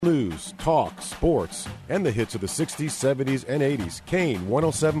News, talk, sports, and the hits of the 60s, 70s, and 80s. Kane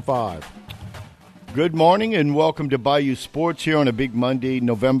 107.5. Good morning and welcome to Bayou Sports here on a big Monday,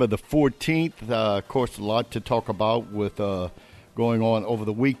 November the 14th. Of course, a lot to talk about with going on over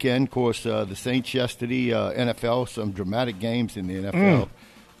the weekend. Of course, the Saints yesterday, NFL, some dramatic games in the NFL.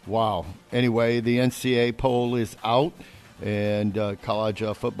 Wow. Anyway, the NCAA poll is out and college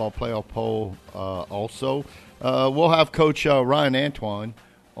football playoff poll also. We'll have Coach Ryan Antoine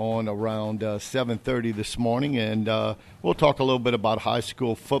on around 7:30 this morning, and we'll talk a little bit about high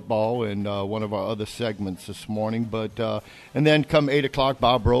school football in one of our other segments this morning. But and then come 8 o'clock,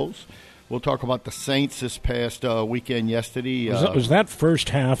 Bob Rose. We'll talk about the Saints this past weekend yesterday. Was that first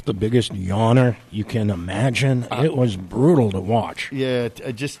half the biggest yawner you can imagine? It was brutal to watch. Yeah,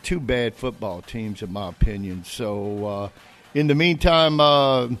 just two bad football teams, in my opinion. So in the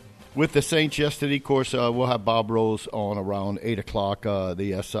meantime, with the Saints yesterday, of course, we'll have Bob Rose on around 8 o'clock,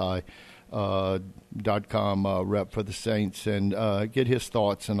 the SI.com rep for the Saints, and get his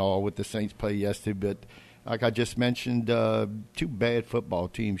thoughts and all with the Saints play yesterday. But like I just mentioned, two bad football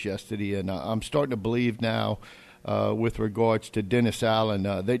teams yesterday, and I'm starting to believe now with regards to Dennis Allen,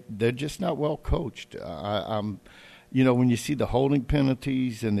 they're just not well coached. You know, when you see the holding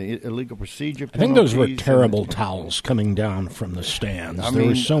penalties and the illegal procedure penalties. I think those were terrible towels coming down from the stands. There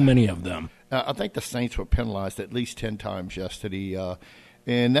were so many of them. I think the Saints were penalized at least 10 times yesterday,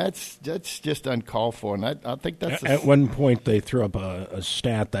 and that's just uncalled for. And I think that's at one point they threw up a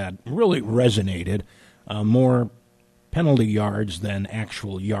stat that really resonated: more penalty yards than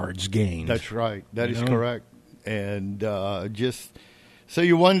actual yards gained. That's right. That is correct. And just. So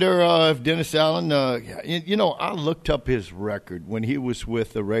you wonder if Dennis Allen, I looked up his record when he was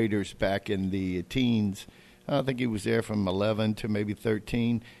with the Raiders back in the teens. I think he was there from 11 to maybe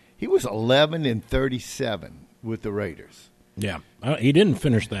 13. He was 11-37 with the Raiders. Yeah, he didn't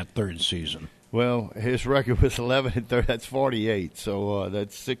finish that third season. Well, his record was 11-30. That's 48. So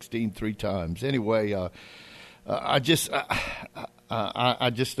that's 16 three times. Anyway, I just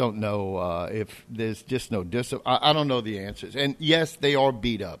don't know if there's just no discipline. I don't know the answers. And, yes, they are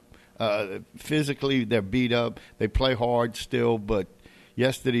beat up. Physically, they're beat up. They play hard still, but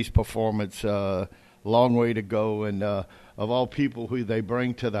yesterday's performance, long way to go. And of all people who they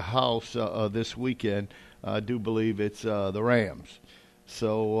bring to the house this weekend, I do believe it's the Rams.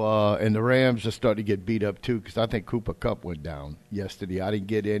 So, and the Rams are starting to get beat up, too, because I think Cooper Kupp went down yesterday. I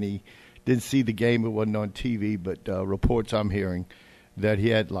didn't see the game. It wasn't on TV, but reports I'm hearing that he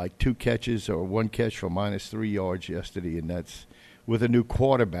had like two catches or one catch for -3 yards yesterday, and that's with a new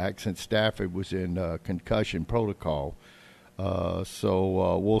quarterback since Stafford was in concussion protocol.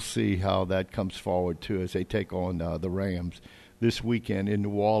 So we'll see how that comes forward, too, as they take on the Rams this weekend in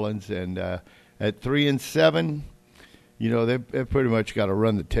New Orleans. And at 3-7, they've pretty much got to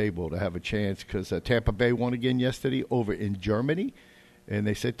run the table to have a chance because Tampa Bay won again yesterday over in Germany. And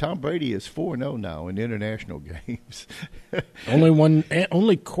they said Tom Brady is 4-0 now in international games.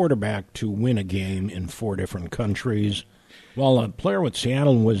 only quarterback to win a game in 4 different countries. Well, a player with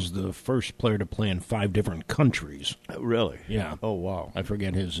Seattle was the first player to play in 5 different countries. Really? Yeah. Oh, wow. I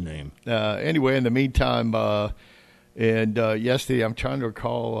forget his name. Anyway, in the meantime, yesterday I'm trying to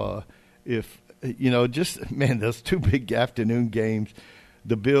recall if, those 2 big afternoon games.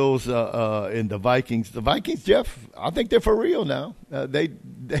 The Bills and the Vikings. The Vikings, Jeff, I think they're for real now.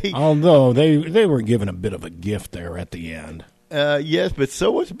 Although they were given a bit of a gift there at the end. Yes, but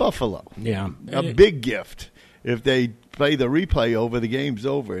so was Buffalo. Yeah. A big gift. If they play the replay over, the game's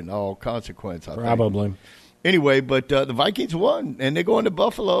over in all consequence, I think. Probably. Anyway, but the Vikings won, and they're going to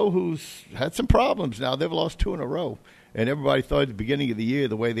Buffalo, who's had some problems now. They've lost 2 in a row. And everybody thought at the beginning of the year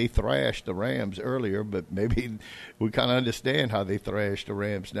the way they thrashed the Rams earlier, but maybe we kind of understand how they thrashed the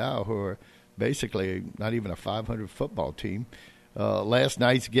Rams now, who are basically not even a 500 football team. Last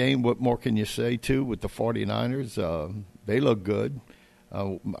night's game, what more can you say, too, with the 49ers? They look good.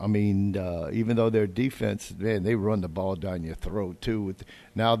 Even though their defense, man, they run the ball down your throat, too.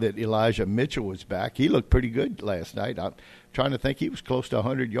 Now that Elijah Mitchell was back, he looked pretty good last night. I'm trying to think, he was close to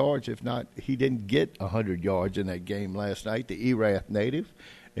 100 yards. If not, he didn't get 100 yards in that game last night, the Erath native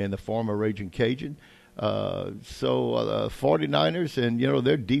and the former Raging Cajun. 49ers, and,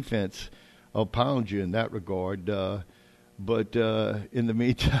 their defense will pound you in that regard. But in the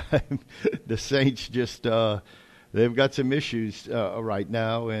meantime, the Saints just they've got some issues right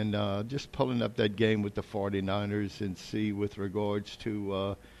now, and just pulling up that game with the 49ers and see with regards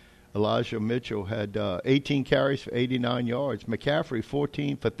to Elijah Mitchell had 18 carries for 89 yards. McCaffrey,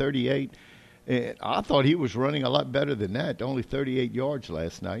 14 for 38. And I thought he was running a lot better than that, only 38 yards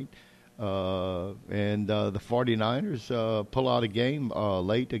last night. And the 49ers pull out a game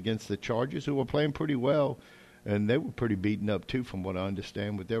late against the Chargers, who were playing pretty well, and they were pretty beaten up too, from what I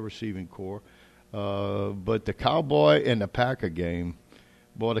understand, with their receiving core. But the Cowboy and the Packer game,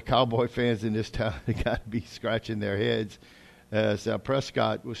 boy, the Cowboy fans in this town, they got to be scratching their heads, as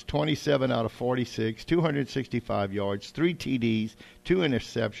Prescott was 27 out of 46, 265 yards, 3 TDs, 2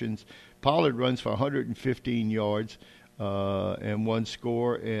 interceptions. Pollard runs for 115 yards and 1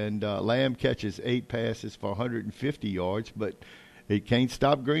 score, and Lamb catches 8 passes for 150 yards, but it can't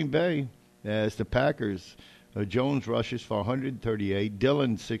stop Green Bay, as the Packers, Jones rushes for 138,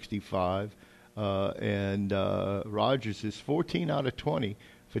 Dillon 65, and Rodgers is 14 out of 20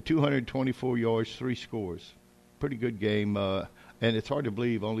 for 224 yards, 3 scores. Pretty good game, and it's hard to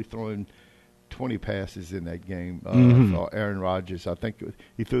believe only throwing 20 passes in that game for Aaron Rodgers. I think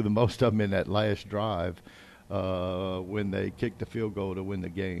he threw the most of them in that last drive when they kicked the field goal to win the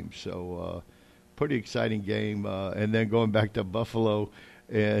game. So pretty exciting game. And then going back to Buffalo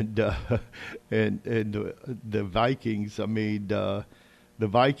and the Vikings, I mean, the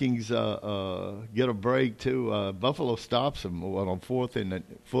Vikings get a break, too. Buffalo stops them on 4th and a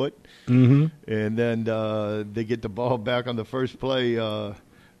foot. And then they get the ball back on the first play.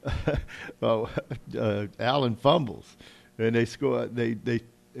 Allen fumbles, and they score.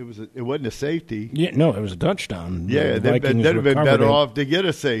 It wasn't a safety. Yeah, no, it was a touchdown. Yeah, they'd have been better off to get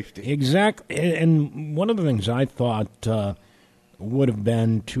a safety. Exactly. And one of the things I thought would have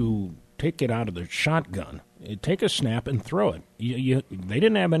been to take it out of the shotgun. Take a snap and throw it. They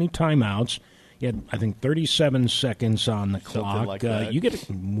didn't have any timeouts. You had, I think, 37 seconds on the clock. Like that. You get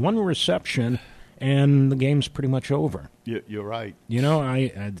 1 reception, and the game's pretty much over. You're right. You know,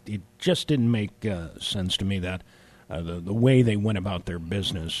 it just didn't make sense to me that the way they went about their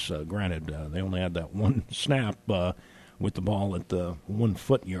business. Granted, they only had that 1 snap with the ball at the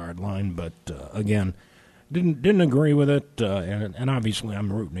 1-foot yard line, but again, didn't agree with it. And obviously,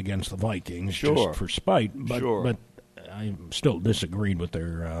 I'm rooting against the Vikings just for spite. But I still disagreed with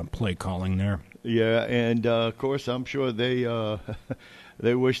their play calling there. Yeah, and of course, I'm sure they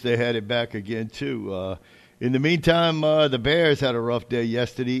they wish they had it back again too. In the meantime, the Bears had a rough day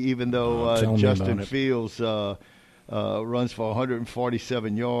yesterday, even though Justin Fields runs for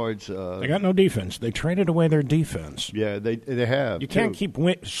 147 yards. They got no defense. They traded away their defense. Yeah, they have. You can't keep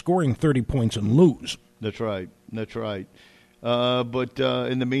scoring 30 points and lose. That's right. But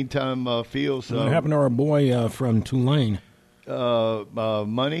in the meantime, Fields. What happened to our boy from Tulane?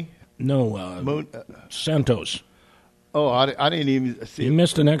 Money? No, Santos. Oh, I didn't even see. He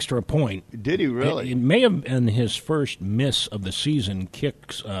missed an extra point. Did he really? It may have been his first miss of the season,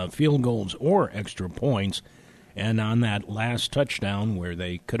 kicks, field goals, or extra points. And on that last touchdown where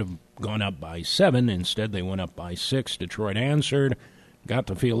they could have gone up by 7, instead they went up by 6. Detroit answered, got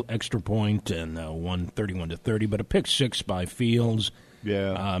the field extra point, and won 31-30. But a pick 6 by Fields.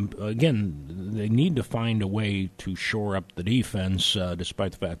 Yeah. Again, they need to find a way to shore up the defense,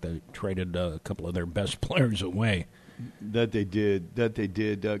 despite the fact they traded a couple of their best players away. That they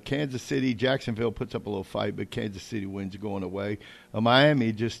did. Kansas City, Jacksonville puts up a little fight, but Kansas City wins going away.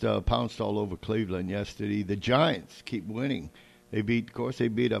 Miami just pounced all over Cleveland yesterday. The Giants keep winning. They beat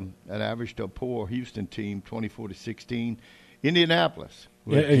an average to a poor Houston team, 24-16. Indianapolis.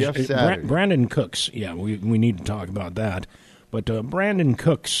 Jeff Saturday. Brandon Cooks. Yeah, we need to talk about that. But Brandon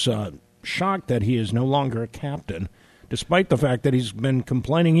Cooks, shocked that he is no longer a captain, despite the fact that he's been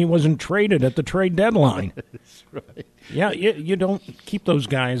complaining he wasn't traded at the trade deadline. That's right. Yeah, you don't keep those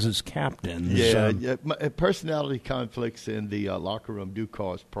guys as captains. Yeah, personality conflicts in the locker room do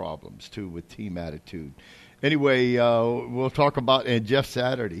cause problems, too, with team attitude. Anyway, we'll talk about Jeff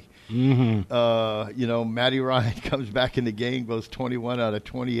Saturday. Matty Ryan comes back in the game, goes 21 out of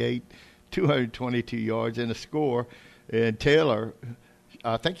 28, 222 yards and a score. And Taylor,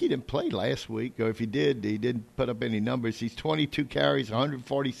 I think he didn't play last week, or if he did, he didn't put up any numbers. He's 22 carries,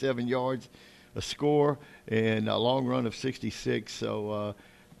 147 yards, a score, and a long run of 66. So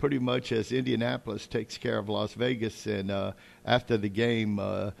pretty much as Indianapolis takes care of Las Vegas. And after the game,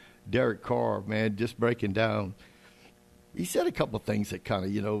 Derek Carr, man, just breaking down. He said a couple of things that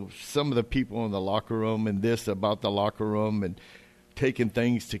kind of, some of the people in the locker room and this about the locker room and taking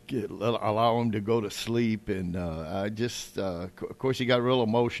things to allow him to go to sleep. And of course, he got real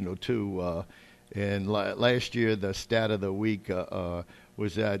emotional, too. And last year, the stat of the week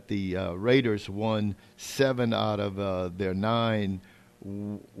was that the Raiders won 7 out of their 9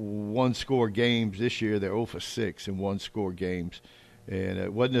 one-score games. This year, they're 0-for-6 in one-score games. And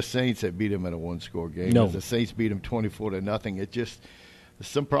it wasn't the Saints that beat them in a one-score game. No. The Saints beat them 24-0. It just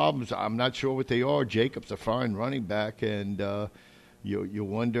some problems. I'm not sure what they are. Jacobs a fine running back, and You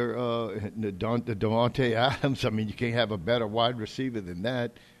wonder, Devontae Adams, I mean, you can't have a better wide receiver than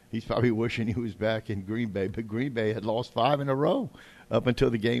that. He's probably wishing he was back in Green Bay. But Green Bay had lost 5 in a row up until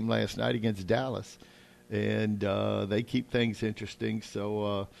the game last night against Dallas. And they keep things interesting.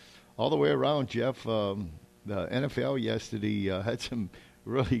 So all the way around, Jeff, the NFL yesterday had some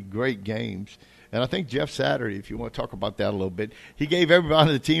really great games. And I think Jeff Saturday, if you want to talk about that a little bit, he gave everybody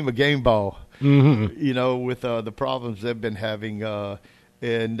on the team a game ball, with the problems they've been having.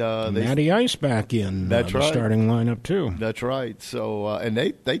 Matty Ice back in that's the right. starting lineup, too. That's right. So, and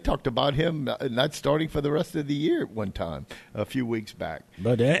they talked about him not starting for the rest of the year at one time, a few weeks back.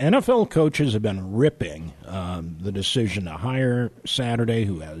 But NFL coaches have been ripping the decision to hire Saturday,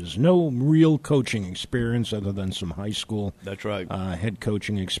 who has no real coaching experience other than some high school That's right. Head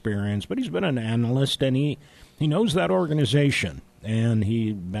coaching experience. But he's been an analyst, and he knows that organization. And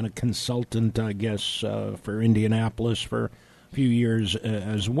he's been a consultant, I guess, for Indianapolis for few years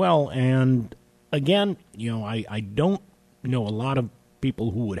as well. And again, I don't know a lot of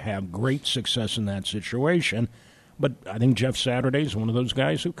people who would have great success in that situation, but I think Jeff Saturday is one of those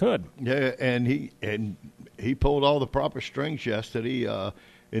guys who could. Yeah, and he pulled all the proper strings yesterday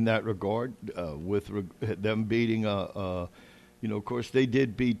in that regard with them beating of course they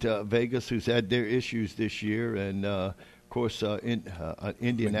did beat Vegas, who's had their issues this year, and of course Indianapolis.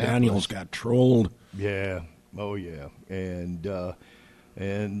 McDaniels got trolled. Yeah. Oh, yeah. And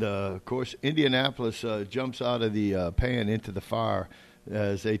of course, Indianapolis jumps out of the pan into the fire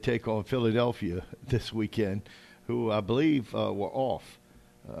as they take on Philadelphia this weekend, who I believe were off.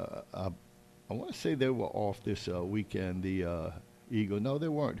 I want to say they were off this weekend, the Eagles. No, they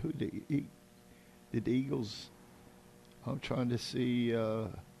weren't. Who did the Eagles? I'm trying to see.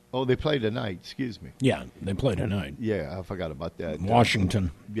 They play tonight. Excuse me. Yeah, they play tonight. Yeah, I forgot about that.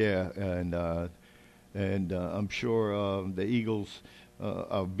 Washington. Yeah, and I'm sure the Eagles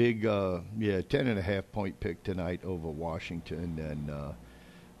a big 10.5-point pick tonight over Washington, and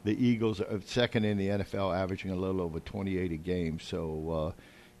the Eagles are second in the NFL, averaging a little over 28 a game. So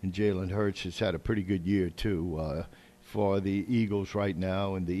and Jalen Hurts has had a pretty good year too for the Eagles right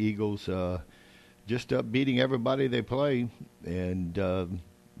now, and the Eagles just beating everybody they play, and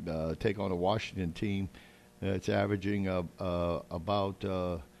take on a Washington team that's averaging about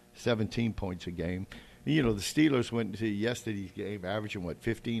 17 points a game. The Steelers went to yesterday's game averaging,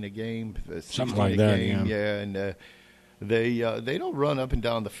 15 a game? Something like that, game. Yeah, and they don't run up and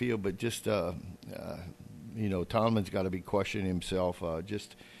down the field, but just, Tomlin's got to be questioning himself. The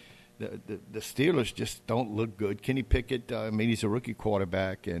Steelers just don't look good. Kenny Pickett, he's a rookie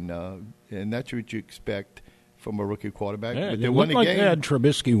quarterback, and that's what you expect from a rookie quarterback. Yeah, but they looked like they had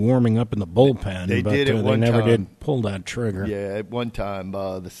Trubisky warming up in the bullpen, they but did at they one never time. did pull that trigger. Yeah, at one time.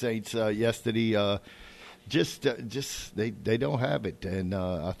 The Saints yesterday just they don't have it. And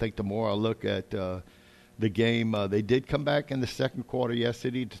I think the more I look at the game, they did come back in the second quarter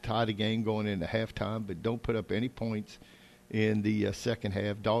yesterday to tie the game going into halftime, but don't put up any points in the second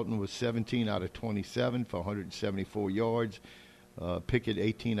half. Dalton was 17 out of 27 for 174 yards. Pickett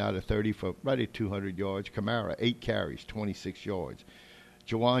 18 out of 30 for right at 200 yards. Kamara 8 carries, 26 yards.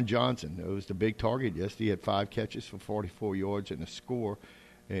 Jawan Johnson, was the big target yesterday. He had 5 catches for 44 yards and a score.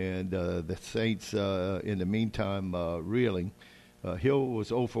 And the Saints, in the meantime, reeling. Hill was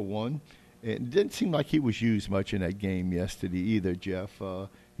 0 for 1. And it didn't seem like he was used much in that game yesterday either, Jeff.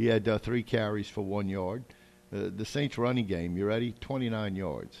 He had 3 carries for 1 yard. The Saints running game, you ready? 29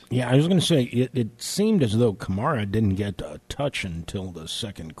 yards. Yeah, I was going to say, it seemed as though Kamara didn't get a touch until the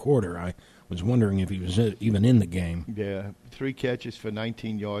second quarter. I was wondering if he was even in the game. Yeah, 3 catches for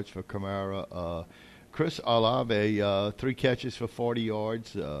 19 yards for Kamara. Chris Olave, 3 catches for 40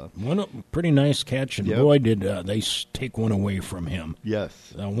 yards. One pretty nice catch, and boy, did they take one away from him.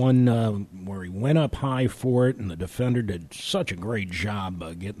 Yes. One where he went up high for it, and the defender did such a great job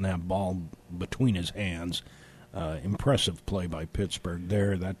getting that ball between his hands. Impressive play by Pittsburgh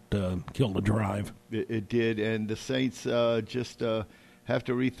there. That killed a drive. It did, and the Saints just have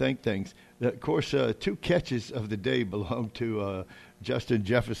to rethink things. Of course, 2 catches of the day belong to Justin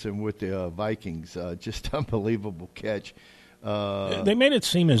Jefferson with the Vikings. Just unbelievable catch. They made it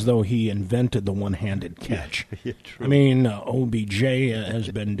seem as though he invented the one-handed catch. Yeah, true. I mean, OBJ has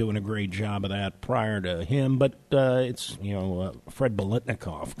been doing a great job of that prior to him, but it's, Fred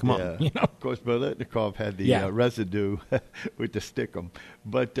Biletnikoff. Come on. Of course, Biletnikoff had the residue with the stickum.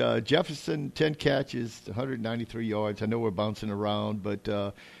 But Jefferson, 10 catches, 193 yards. I know we're bouncing around,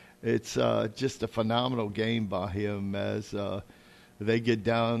 but it's just a phenomenal game by him as they get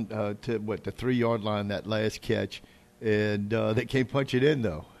down to, the 3-yard line, that last catch. And they can't punch it in,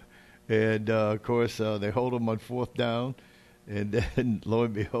 though. And, of course, they hold them on 4th down. And then, lo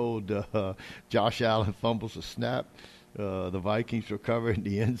and behold, Josh Allen fumbles a snap. The Vikings recover in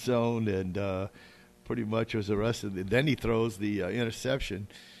the end zone, and pretty much was arrested. Then he throws the interception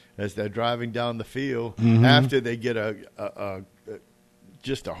as they're driving down the field after they get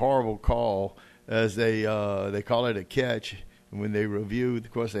just a horrible call as they call it a catch. And when they reviewed,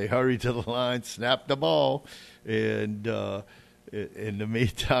 of course, they hurried to the line, snapped the ball, and in the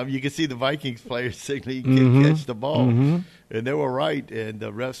meantime, you can see the Vikings players signaling he can't catch the ball. And they were right, and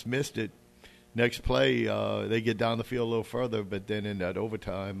the refs missed it. Next play, they get down the field a little further, but then in that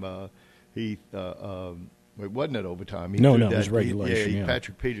overtime, it wasn't at overtime. It was regulation.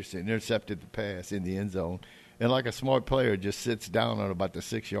 Patrick Peterson intercepted the pass in the end zone. And like a smart player, just sits down on about the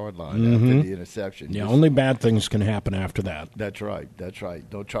 6-yard line after the interception. Yeah, only bad things can happen after that. That's right.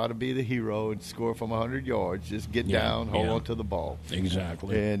 Don't try to be the hero and score from 100 yards. Just get down, hold on to the ball.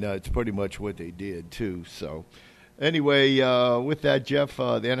 Exactly. And it's pretty much what they did, too. So, anyway, with that, Jeff,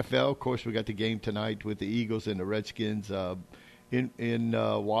 the NFL, of course, we got the game tonight with the Eagles and the Redskins in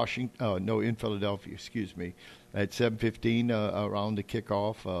Philadelphia, at 7:15 around the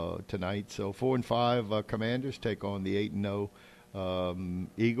kickoff tonight. So 4-5 Commanders take on the 8-0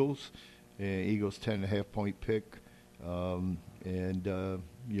 Eagles. Eagles 10.5-point pick, and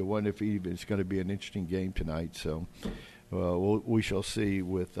you wonder if it's going to be an interesting game tonight. So we shall see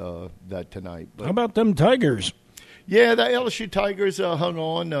with that tonight. But, how about them Tigers? Yeah, the LSU Tigers hung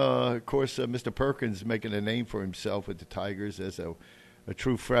on. Of course, Mr. Perkins making a name for himself with the Tigers as a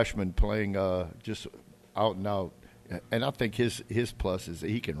true freshman playing just out and out. And I think his plus is that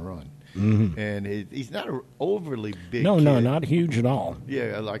he can run. And he's not an overly big kid. No, not huge at all.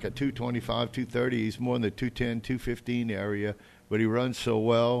 Yeah, like a 225, 230. He's more in the 210, 215 area. But he runs so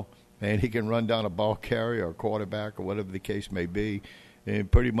well, and he can run down a ball carrier or quarterback or whatever the case may be.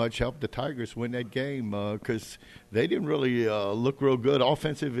 And pretty much helped the Tigers win that game because they didn't really look real good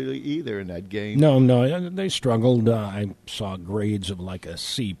offensively either in that game. No, they struggled. I saw grades of like a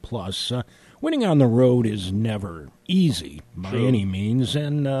C+. Winning on the road is never easy by any means,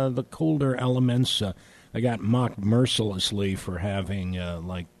 and the colder elements, they got mocked mercilessly for having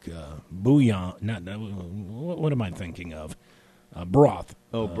bouillon. What am I thinking of? Broth.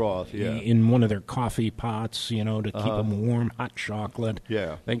 Oh, broth, yeah. In one of their coffee pots, to keep them warm, hot chocolate.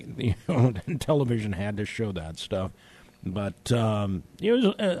 Yeah. Television had to show that stuff. But it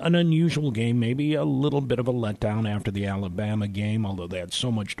was an unusual game, maybe a little bit of a letdown after the Alabama game, although they had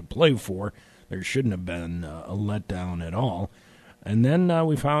so much to play for. There shouldn't have been a letdown at all. And then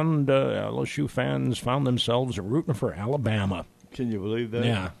we found LSU fans found themselves rooting for Alabama. Can you believe that?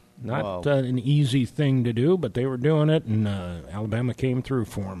 Yeah. Not an easy thing to do, but they were doing it, and Alabama came through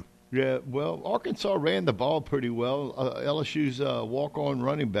for them. Yeah, well, Arkansas ran the ball pretty well. LSU's walk-on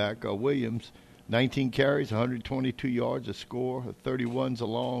running back, Williams, 19 carries, 122 yards, a score, 31s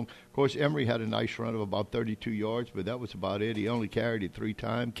along. Of course, Emory had a nice run of about 32 yards, but that was about it. He only carried it 3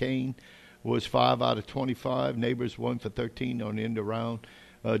 times. Kane was 5 out of 25. Neighbors 1 for 13 on the end around.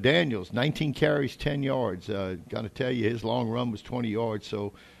 Daniels, 19 carries, 10 yards. Got to tell you, his long run was 20 yards,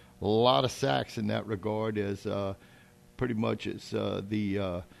 so a lot of sacks in that regard as pretty much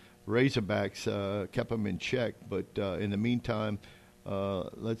the Razorbacks kept them in check. But in the meantime,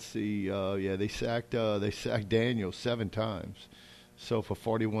 let's see. They sacked Daniels 7 times. So for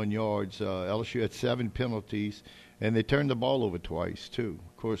 41 yards, LSU had 7 penalties, and they turned the ball over twice, too.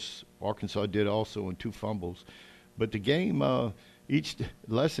 Of course, Arkansas did also in 2 fumbles. But the game, each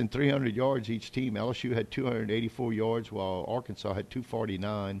less than 300 yards each team. LSU had 284 yards, while Arkansas had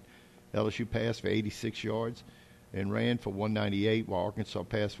 249. LSU passed for 86 yards and ran for 198, while Arkansas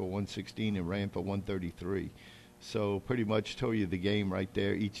passed for 116 and ran for 133. So pretty much told you the game right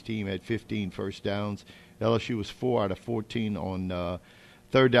there. Each team had 15 first downs. LSU was 4 out of 14 on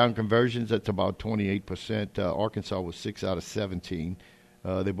third down conversions. That's about 28%. Arkansas was 6 out of 17.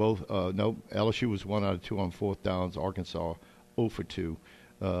 LSU was 1 out of 2 on fourth downs. Arkansas 0 for 2.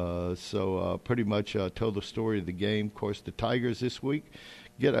 So pretty much told the story of the game. Of course, the Tigers this week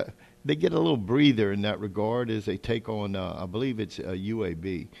get a little breather in that regard as they take on, I believe it's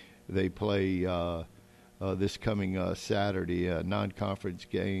UAB. They play this coming Saturday, a non-conference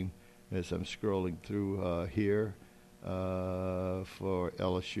game, as I'm scrolling through here for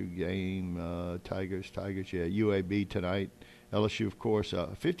LSU game. Tigers, yeah, UAB tonight. LSU, of course,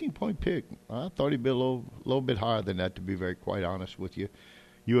 15-point pick. I thought he'd be a little bit higher than that, to be very quite honest with you.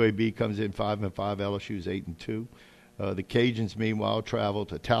 UAB comes in 5-5. LSU's 8-2. The Cajuns, meanwhile, travel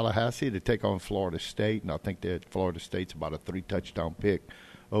to Tallahassee to take on Florida State, and I think that Florida State's about a 3-touchdown pick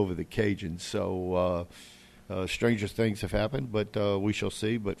over the Cajuns. So Stranger things have happened, but we shall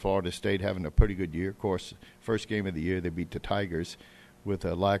see. But Florida State having a pretty good year. Of course, first game of the year, they beat the Tigers with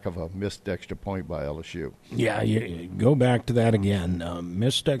a lack of a missed extra point by LSU. Yeah, you go back to that again.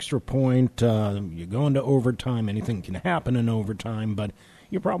 Missed extra point, you go into overtime. Anything can happen in overtime, but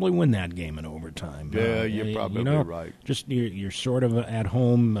you probably win that game in overtime. Yeah, you're probably right. Just you're sort of at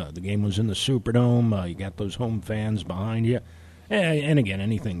home. The game was in the Superdome. You got those home fans behind you. And again,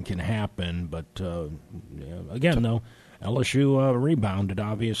 anything can happen. But, again, though, LSU rebounded,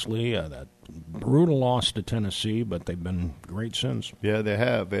 obviously. That brutal loss to Tennessee, but they've been great since. Yeah, they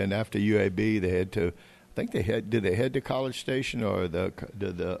have. And after UAB, they had to – I think did they head to College Station, or do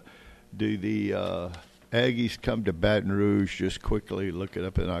the Aggies come to Baton Rouge? Just quickly look it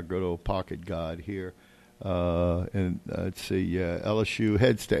up in our good old pocket guide here. And let's see, LSU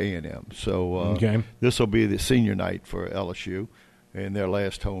heads to A&M. So this will be the senior night for LSU in their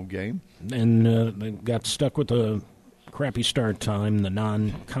last home game. And they got stuck with the crappy start time, the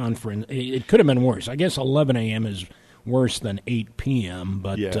non-conference. It could have been worse. I guess 11 a.m. is worse than 8 p.m.,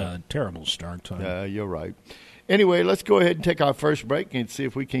 but terrible start time. You're right. Anyway, let's go ahead and take our first break and see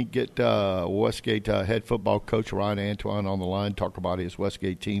if we can get Westgate head football coach Ryan Antoine on the line, talk about his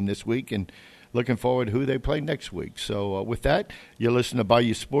Westgate team this week, and looking forward to who they play next week. So with that, you're listening to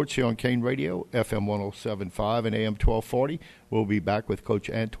Bayou Sports here on Kane Radio, FM 107.5 and AM 1240. We'll be back with Coach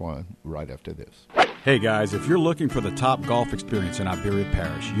Antoine right after this. Hey guys, if you're looking for the top golf experience in Iberia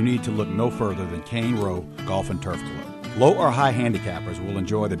Parish, you need to look no further than Cane Row Golf and Turf Club. Low or high handicappers will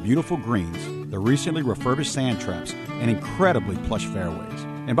enjoy the beautiful greens, the recently refurbished sand traps, and incredibly plush fairways.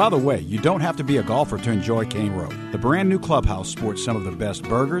 And by the way, you don't have to be a golfer to enjoy Cane Row. The brand new clubhouse sports some of the best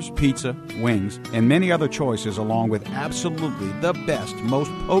burgers, pizza, wings, and many other choices, along with absolutely the best,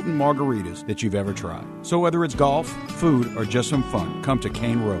 most potent margaritas that you've ever tried. So whether it's golf, food, or just some fun, come to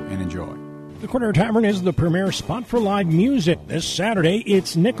Cane Row and enjoy. The Corner Tavern is the premier spot for live music. This Saturday,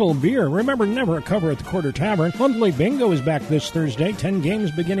 it's Nickel Beer. Remember, never a cover at the Quarter Tavern. Monthly Bingo is back this Thursday. 10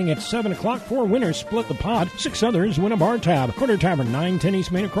 games beginning at 7 o'clock. 4 winners split the pot. 6 others win a bar tab. Quarter Tavern, 910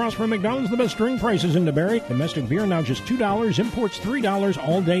 East Main, across from McDonald's. The best drink prices in DeBerry. Domestic beer now just $2. Imports $3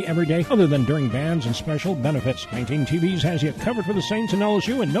 all day, every day, other than during bands and special benefits. 19 TVs has you covered for the Saints and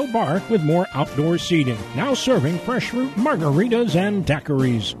LSU, and no bar with more outdoor seating. Now serving fresh fruit, margaritas, and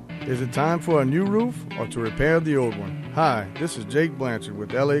daiquiris. Is it time for a new roof or to repair the old one? Hi, this is Jake Blanchard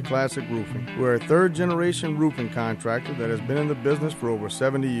with LA Classic Roofing. We're a third-generation roofing contractor that has been in the business for over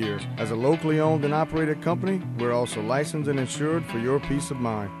 70 years. As a locally owned and operated company, we're also licensed and insured for your peace of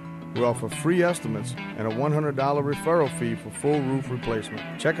mind. We offer free estimates and a $100 referral fee for full roof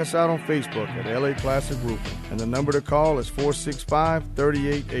replacement. Check us out on Facebook at LA Classic Roofing, and the number to call is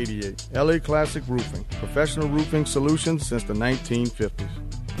 465-3888. LA Classic Roofing, professional roofing solutions since the 1950s.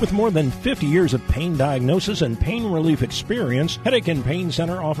 With more than 50 years of pain diagnosis and pain relief experience, Headache and Pain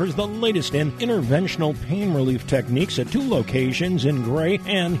Center offers the latest in interventional pain relief techniques at 2 locations in Gray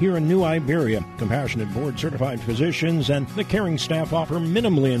and here in New Iberia. Compassionate board-certified physicians and the caring staff offer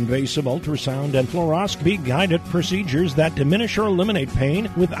minimally invasive ultrasound and fluoroscopy-guided procedures that diminish or eliminate pain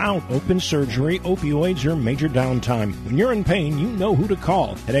without open surgery, opioids, or major downtime. When you're in pain, you know who to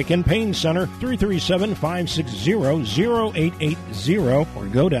call. Headache and Pain Center, 337-560-0880, or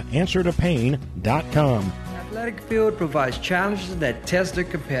go to answertopain.com. The athletic field provides challenges that test the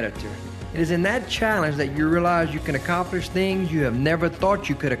competitor. It is in that challenge that you realize you can accomplish things you have never thought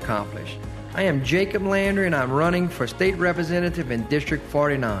you could accomplish. I am Jacob Landry, and I'm running for state representative in District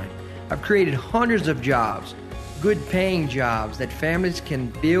 49. I've created hundreds of jobs, good paying jobs that families can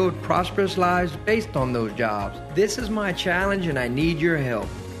build prosperous lives based on those jobs. This is my challenge, and I need your help.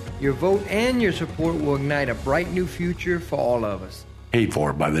 Your vote and your support will ignite a bright new future for all of us. Paid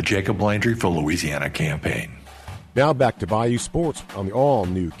for by the Jacob Landry for Louisiana campaign. Now back to Bayou Sports on the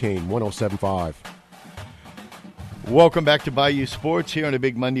all-new Kane 107.5. Welcome back to Bayou Sports here on a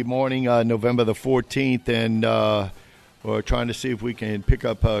big Monday morning, November the 14th, and we're trying to see if we can pick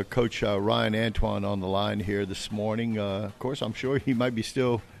up Coach Ryan Antoine on the line here this morning. Of course, I'm sure he might be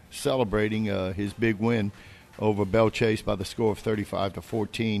still celebrating his big win over Belle Chase by the score of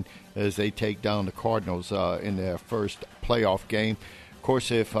 35-14 as they take down the Cardinals in their first playoff game. Of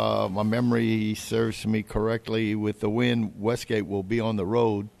course, if my memory serves me correctly, with the win, Westgate will be on the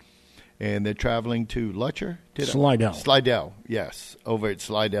road, and they're traveling to Lutcher? Slidell, yes, over at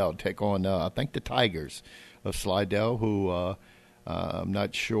Slidell. Take on, I think, the Tigers of Slidell, who I'm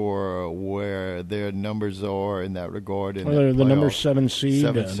not sure where their numbers are in that regard. They're the number 7 seed.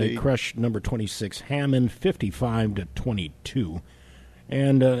 They crushed number 26 Hammond 55-22.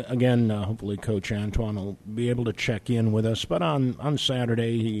 And, again, hopefully Coach Antoine will be able to check in with us. But on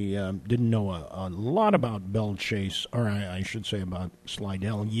Saturday, he didn't know a lot about Belle Chase, or I should say about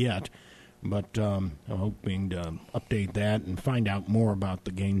Slidell yet. But I'm hoping to update that and find out more about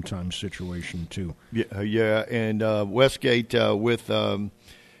the game time situation, too. Yeah, and Westgate with,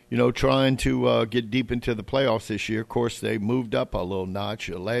 trying to get deep into the playoffs this year. Of course, they moved up a little notch.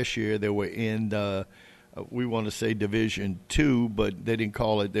 Last year they were in we want to say Division II, but they didn't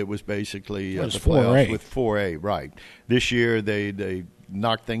call it. It was basically the playoffs 4A. with 4A, right. This year they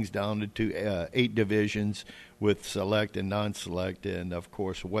knocked things down to 8 divisions with select and non-select, and, of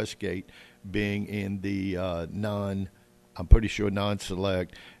course, Westgate being in the I'm pretty sure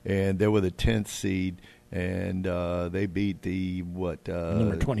non-select, and they were the 10th seed, and they beat the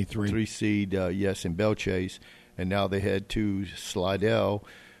number 23 3 seed, in Belle Chase, and now they head to Slidell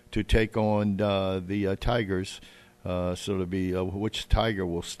to take on the Tigers. So it'll be which Tiger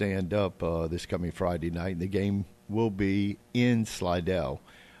will stand up this coming Friday night. The game will be in Slidell.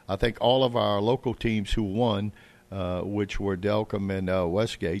 I think all of our local teams who won, which were Delcom and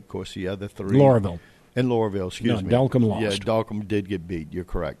Westgate, of course the other 3. Loreauville, excuse me. Delcom lost. Yeah, Delcom did get beat. You're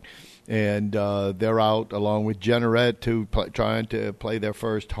correct. And they're out along with Jeanneret trying to play their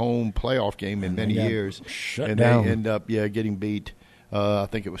first home playoff game in many years. Shut down. They end up getting beat. I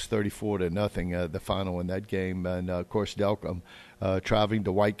think it was 34-0, the final in that game. And, of course, Delcom traveling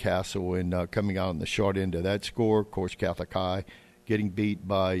to White Castle and coming out on the short end of that score. Of course, Catholic High getting beat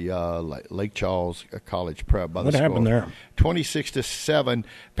by Lake Charles College Prep by the score. What happened there? 26-7.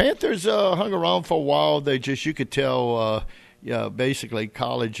 Panthers hung around for a while. You could tell basically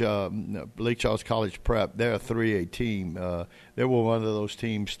Lake Charles College Prep, they're a 3A team. They were one of those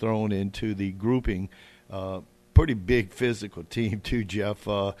teams thrown into the grouping. Pretty big physical team too, Jeff.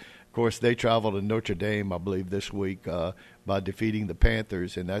 Of course, they traveled to Notre Dame, I believe, this week by defeating the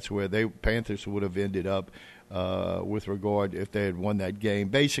Panthers, and that's where Panthers would have ended up with regard if they had won that game.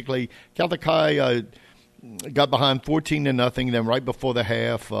 Basically, Catholic High got behind 14-0. Then right before the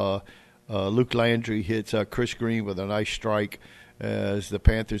half, Luke Landry hits Chris Green with a nice strike as the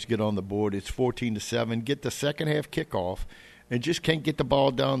Panthers get on the board. It's 14-7. Get the second half kickoff and just can't get the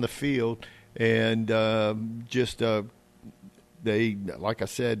ball down the field. And they, like I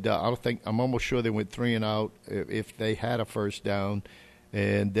said, I'm almost sure they went 3 and out if they had a first down.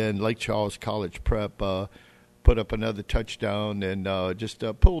 And then Lake Charles College Prep put up another touchdown and just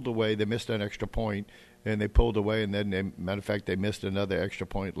pulled away. They missed an extra point, and they pulled away. And then, matter of fact, they missed another extra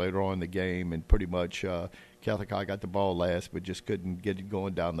point later on in the game. And pretty much Catholic High got the ball last, but just couldn't get it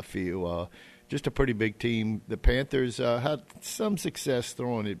going down the field. Just a pretty big team. The Panthers had some success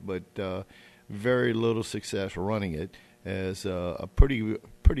throwing it, but very little success running it. As a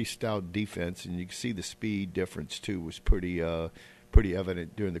pretty stout defense, and you can see the speed difference too was pretty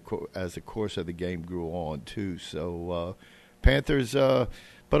evident as the course of the game grew on too. So Panthers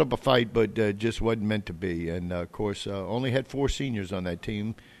put up a fight, but just wasn't meant to be. And of course, only had 4 seniors on that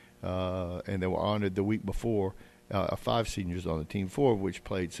team, and they were honored the week before. 5 seniors on the team, 4 of which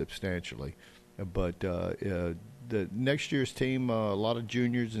played substantially. But the next year's team, a lot of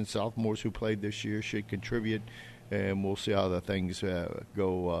juniors and sophomores who played this year should contribute, and we'll see how the things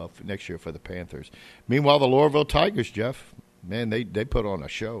go next year for the Panthers. Meanwhile, the Loreauville Tigers, Jeff, man, they put on a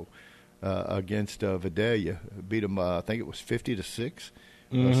show against Vidalia. Beat them, I think it was 50-6,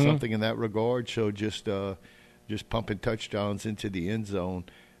 something in that regard. So just pumping touchdowns into the end zone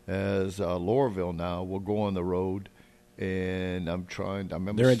as Loreauville now will go on the road. And I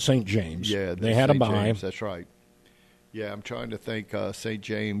remember they're at St. James. Yeah, they had St. a bye. James, that's right. Yeah, I'm trying to think. St.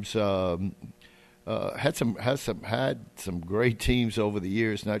 James had some great teams over the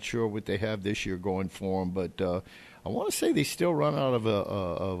years. Not sure what they have this year going for them, but I want to say they still run out of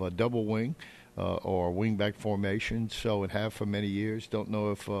a double wing or a wing-back formation. So and have for many years. Don't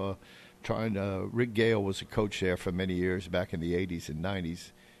know if Rick Gale was a coach there for many years back in the 80s and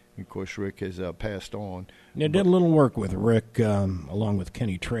 90s. Of course, Rick has passed on. I did a little work with Rick, along with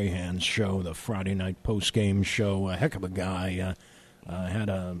Kenny Trahan's show, the Friday night post-game show. A heck of a guy. Had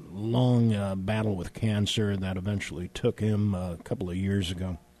a long battle with cancer that eventually took him a couple of years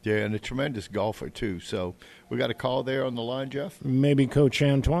ago. Yeah, and a tremendous golfer, too. So we got a call there on the line, Jeff? Maybe Coach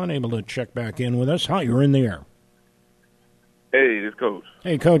Antoine able to check back in with us. Hi, you're in the air. Hey, this Coach.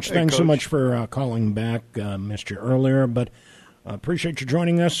 Hey, Coach. Thanks Coach. so much for calling back. Missed you earlier, but appreciate you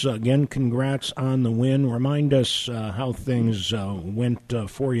joining us. Again, congrats on the win. Remind us how things went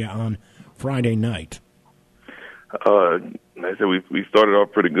for you on Friday night. I said we started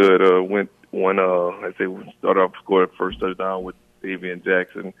off pretty good. We started off scored first touchdown with Davian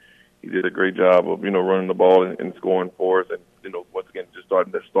Jackson. He did a great job of running the ball and scoring for us. And once again, just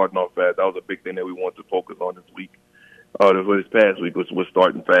starting off fast. That was a big thing that we wanted to focus on this week. This past week was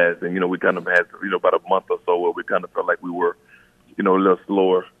starting fast, and we kind of had about a month or so where we kind of felt like we were a little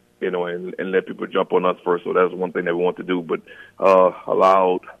slower, and let people jump on us first. So that was one thing that we wanted to do, but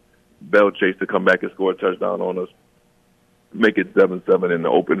allowed Bell Chase to come back and score a touchdown on us, make it 7-7 in the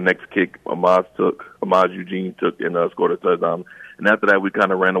open next kick. Amaz Eugene took and scored a touchdown. And after that, we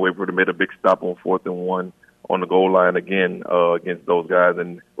kind of ran away from it, made a big stop on 4th and 1 on the goal line again against those guys.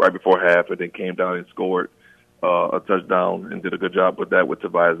 And right before half, and then came down and scored a touchdown and did a good job with that with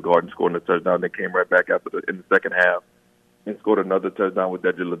Tobias Garden scoring a touchdown. They came right back in the second half and scored another touchdown with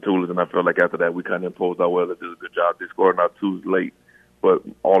Deji Latulis. And I felt like after that, we kind of imposed our will and did a good job. They scored on our twos late. But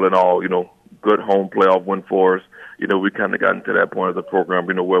all in all, good home playoff win for us. We kind of gotten to that point of the program,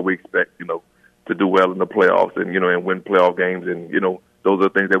 where we expect, to do well in the playoffs and, and win playoff games. And, those are the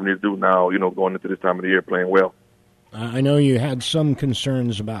things that we need to do now, going into this time of the year, playing well. I know you had some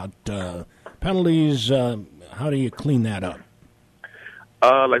concerns about penalties. How do you clean that up?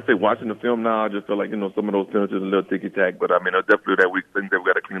 Like I say, watching the film now, I just feel like, some of those penalties are a little ticky-tack. But, definitely that week things that we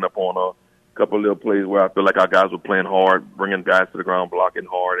got to clean up on a couple of little plays where I feel like our guys were playing hard, bringing guys to the ground, blocking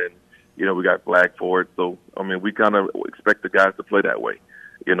hard, and, we got flagged for it. So, we kind of expect the guys to play that way.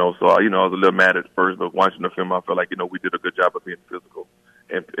 So, I was a little mad at first, but watching the film, I felt like, we did a good job of being physical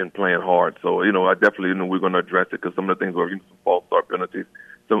and playing hard. So, I definitely, we're going to address it because some of the things were, some false start penalties.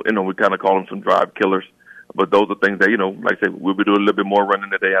 So, we kind of call them some drive killers. But those are things that, like I said, we'll be doing a little bit more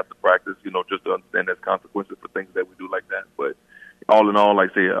running today after practice, just to understand there's consequences for things that we do like that. But all in all,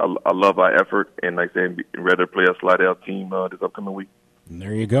 like I say, I love our effort, and like I say, rather play a Slidell team this upcoming week. And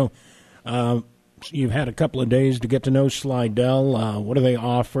there you go. You've had a couple of days to get to know Slidell. What do they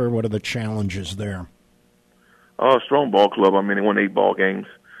offer? What are the challenges there? Strong ball club. They won 8 ball games.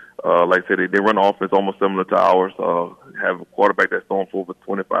 Like I said, they run offense almost similar to ours. Have a quarterback that's thrown for over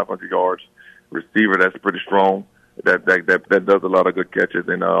 2,500 yards. Receiver that's pretty strong. That does a lot of good catches,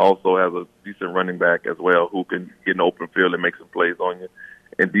 and also has a decent running back as well who can get in open field and make some plays on you.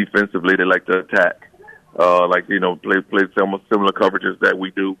 And defensively, they like to attack. Play almost similar coverages that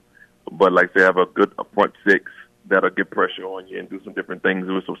we do. But like they have a good front six that'll get pressure on you and do some different things.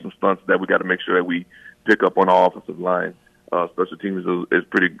 With some stunts that we got to make sure that we pick up on our offensive line. Special teams is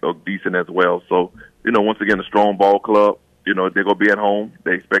pretty decent as well. So, once again, a strong ball club. They're going to be at home.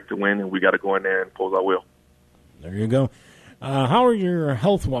 They expect to win, and we got to go in there and impose our will. There you go. How are your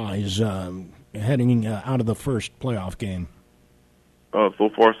health-wise heading out of the first playoff game? So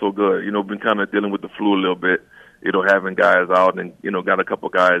far, so good. Been kind of dealing with the flu a little bit. Having guys out and, got a couple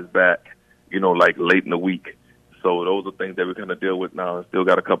guys back, like late in the week. So those are things that we kind of deal with now. Still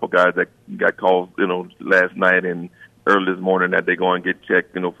got a couple guys that got calls, last night and early this morning that they go and get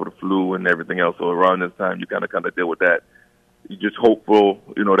checked, for the flu and everything else. So around this time, you kind of deal with that. You just hopeful,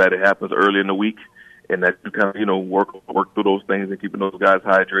 that it happens early in the week and that you kind of, work through those things and keeping those guys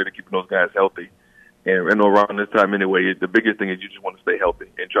hydrated, keeping those guys healthy. And around this time anyway, the biggest thing is you just want to stay healthy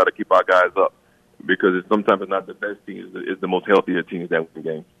and try to keep our guys up because sometimes it's not the best teams, it's the most healthier teams that win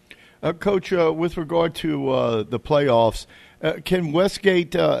games. Coach, with regard to the playoffs, can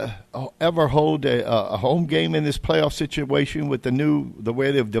Westgate ever hold a home game in this playoff situation with the way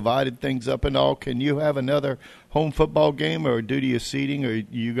they've divided things up and all? Can you have another home football game or due to your seeding, or are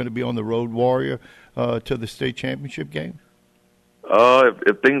you going to be on the road warrior to the state championship game?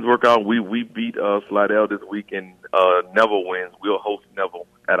 If things work out, we beat Slidell this week and Neville wins. We'll host Neville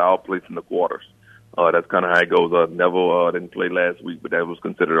at our place in the quarters. That's kind of how it goes. Neville didn't play last week, but that was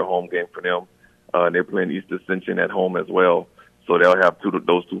considered a home game for them. They're playing East Ascension at home as well. So they'll have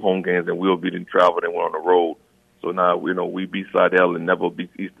those two home games, and we'll be in travel and we're on the road. So now, we beat Slidell and Neville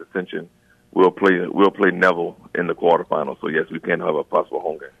beats East Ascension. We'll play Neville in the quarterfinals. So, yes, we can have a possible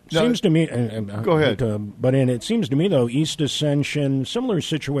home game. Seems to me, go ahead. It seems to me, though, East Ascension, similar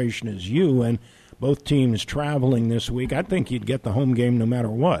situation as you, and both teams traveling this week. I think you'd get the home game no matter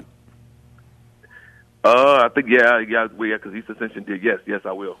what. I think because East Ascension did. Yes,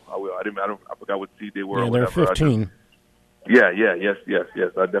 I will. I forgot what seed they were. Yeah, they're 15. Yes.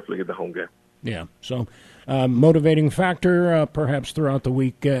 I definitely get the home game. Yeah. So, motivating factor perhaps throughout the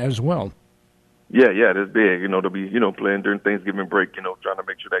week as well. Yeah, that's big. To be playing during Thanksgiving break. Trying to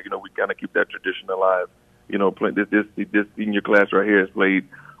make sure that we kind of keep that tradition alive. This senior class right here has played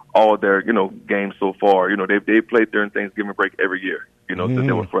all their games so far. They played during Thanksgiving break every year. Since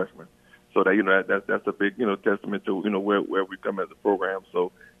they were freshmen. So that that's a big testament to where we come as a program.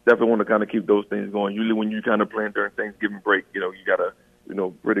 So definitely want to kind of keep those things going. Usually when you kind of playing during Thanksgiving break, you got a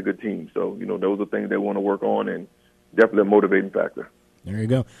pretty good team. So those are things they want to work on and definitely a motivating factor. There you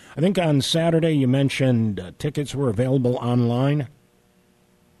go. I think on Saturday you mentioned tickets were available online.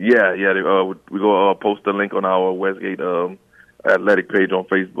 Yeah. We go post a link on our Westgate athletic page on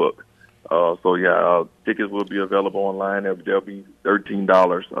Facebook. Tickets will be available online. They'll be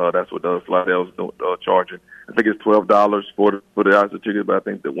 $13. That's what Slidell's charging. I think it's $12 for the Oscar ticket, but I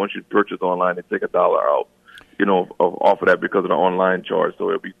think that once you purchase online, they take $1 out, off of that because of the online charge. So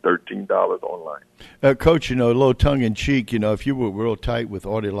it'll be $13 online. Coach, a little tongue-in-cheek, if you were real tight with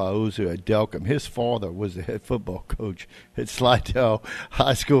Artie Lauzu at Delcom, his father was the head football coach at Slidell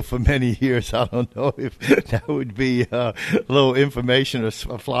High School for many years. I don't know if that would be a little information or a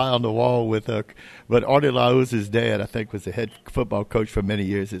fly on the wall but Artie Lauzu's dad, I think, was the head football coach for many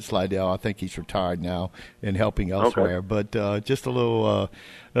years at Slidell. I think he's retired now and helping elsewhere. Okay. But just a little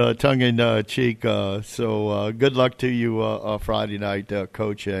tongue-in-cheek. So good luck to you Friday night,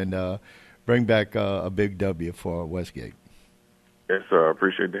 Coach, and bring back a big W for Westgate. Yes, sir. I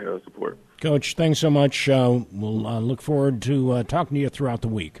appreciate the support. Coach, thanks so much. We'll look forward to talking to you throughout the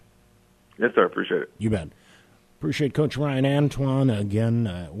week. Yes, sir. Appreciate it. You bet. Appreciate Coach Ryan Antoine.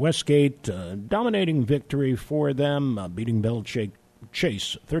 Again, Westgate, dominating victory for them, beating Belle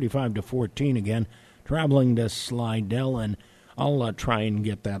Chase 35-14 again, traveling to Slidell, and I'll try and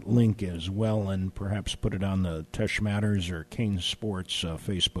get that link as well and perhaps put it on the Tesh Matters or Kane Sports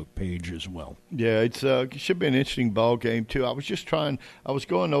Facebook page as well. Yeah, it should be an interesting ball game, too. I was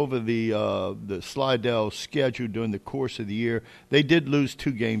going over the Slidell schedule during the course of the year. They did lose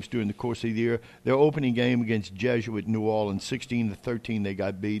 2 games during the course of the year. Their opening game against Jesuit New Orleans, 16-13, they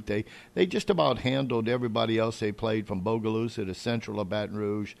got beat. They just about handled everybody else they played, from Bogalusa to Central of Baton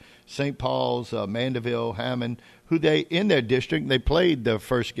Rouge, St. Paul's, Mandeville, Hammond, who in their district, they played the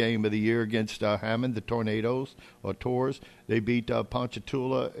first game of the year against Hammond, the Tornadoes, or Tours. They beat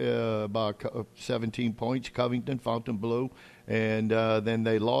Ponchatoula by 17 points, Covington, Fontainebleau, and then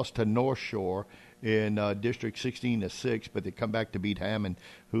they lost to North Shore in District 16-6, but they come back to beat Hammond,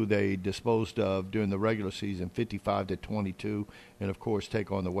 who they disposed of during the regular season, 55-22, and of course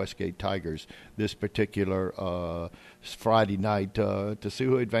take on the Westgate Tigers this particular Friday night to see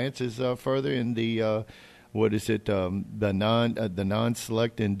who advances further in the the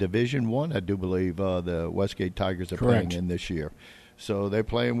non-select in Division I, I do believe the Westgate Tigers are playing in this year. So they're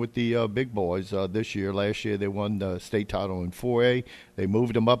playing with the big boys this year. Last year they won the state title in 4A. They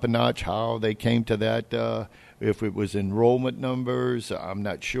moved them up a notch. How they came to that, if it was enrollment numbers, I'm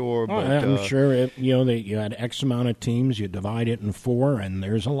not sure. But I'm sure you had X amount of teams. You divide it in 4, and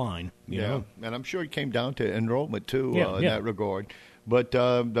there's a line. You know? And I'm sure it came down to enrollment too in that regard. But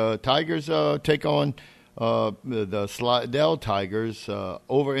the Tigers take on the Slidell Tigers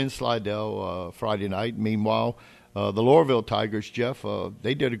over in Slidell Friday night. Meanwhile, the Laurelville Tigers, Jeff,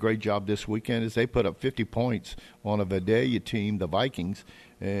 they did a great job this weekend as they put up 50 points on a Vidalia team, the Vikings,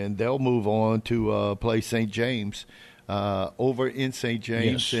 and they'll move on to play St. James over in St.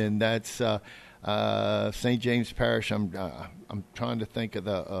 James, and that's St. James Parish. I'm trying to think of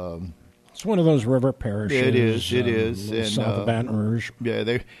the. It's one of those river parishes. It is. And, south of Baton Rouge. Yeah,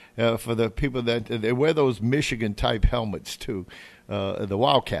 they for the people that they wear those Michigan type helmets too. The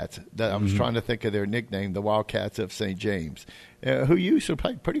Wildcats. I was trying to think of their nickname, the Wildcats of St. James, who used to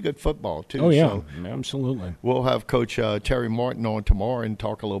play pretty good football too. Oh yeah, so absolutely. We'll have Coach Terry Martin on tomorrow and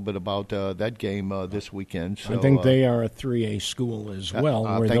talk a little bit about that game this weekend. So, I think they are a 3A school as well,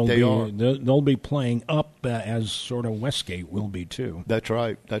 I where think they'll be playing up as sort of Westgate will be too. That's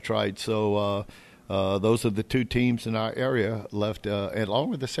right. So. Those are the 2 teams in our area left, along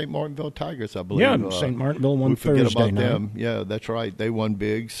with the St. Martinville Tigers, I believe. Yeah, St. Martinville won Thursday night. We forget about them. Yeah, that's right. They won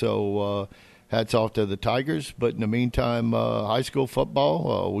big. So hats off to the Tigers. But in the meantime, high school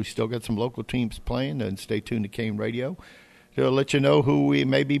football, we still got some local teams playing. And stay tuned to Kane Radio to let you know who we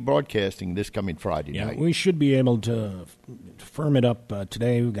may be broadcasting this coming Friday night. We should be able to firm it up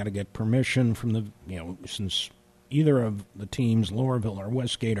today. We've got to get permission from since either of the teams, Laurelville or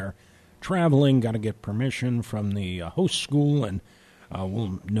Westgate, are traveling, got to get permission from the host school, and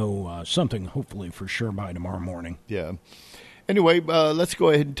we'll know something hopefully for sure by tomorrow morning. Yeah. Anyway, let's go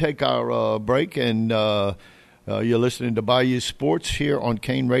ahead and take our break, and you're listening to Bayou Sports here on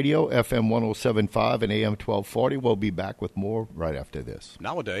Kane Radio, FM 107.5 and AM 1240. We'll be back with more right after this.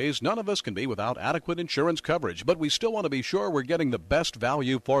 Nowadays, none of us can be without adequate insurance coverage, but we still want to be sure we're getting the best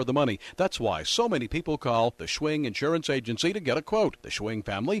value for the money. That's why so many people call the Schwing Insurance Agency to get a quote. The Schwing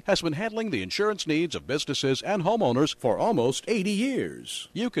family has been handling the insurance needs of businesses and homeowners for almost 80 years.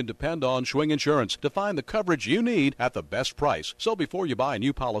 You can depend on Schwing Insurance to find the coverage you need at the best price. So before you buy a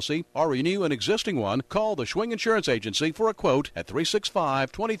new policy or renew an existing one, call the Schwing Insurance Agency for a quote at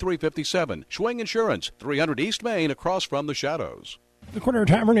 365-2357. Schwing Insurance, 300 East Main, across from the Shadows. The Corner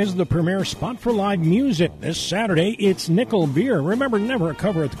Tavern is the premier spot for live music. This Saturday, it's Nickel Beer. Remember, never a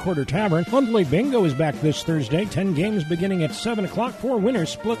cover at the Corner Tavern. Monthly Bingo is back this Thursday. 10 games beginning at 7 o'clock. 4 winners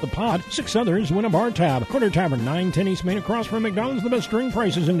split the pot. 6 others win a bar tab. Corner Tavern, 910 East Main, across from McDonald's. The best drink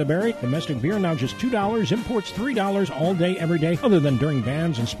prices in DeBary. Domestic beer now just $2. Imports $3 all day, every day, other than during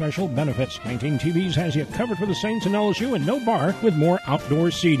bands and special benefits. 19 TVs has you covered for the Saints and LSU, and no bar with more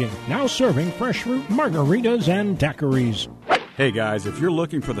outdoor seating. Now serving fresh fruit, margaritas, and daiquiris. Hey guys, if you're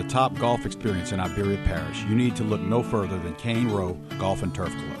looking for the top golf experience in Iberia Parish, you need to look no further than Cane Row Golf and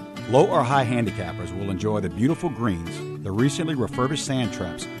Turf Club. Low or high handicappers will enjoy the beautiful greens, the recently refurbished sand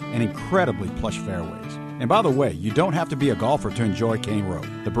traps, and incredibly plush fairways. And by the way, you don't have to be a golfer to enjoy Cane Row.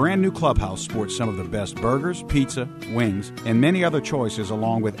 The brand new clubhouse sports some of the best burgers, pizza, wings, and many other choices,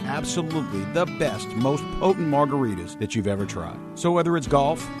 along with absolutely the best, most potent margaritas that you've ever tried. So whether it's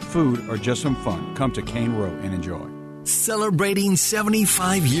golf, food, or just some fun, come to Cane Row and enjoy. Celebrating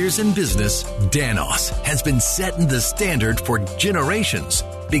 75 years in business, Danos has been setting the standard for generations.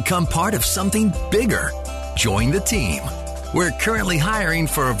 Become part of something bigger. Join the team. We're currently hiring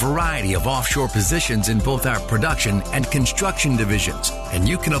for a variety of offshore positions in both our production and construction divisions, and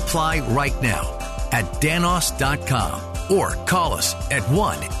you can apply right now at danos.com or call us at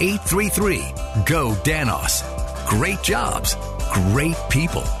 1-833-GO-DANOS. Great jobs, great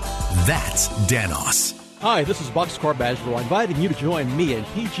people. That's Danos. Hi, this is Boxcar Bachelor, inviting you to join me and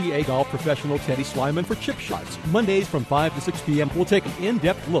PGA golf professional Teddy Slyman for Chip Shots. Mondays from 5 to 6 p.m., we'll take an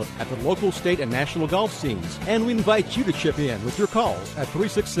in-depth look at the local, state, and national golf scenes. And we invite you to chip in with your calls at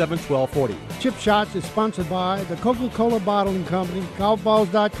 367-1240. Chip Shots is sponsored by the Coca-Cola Bottling Company,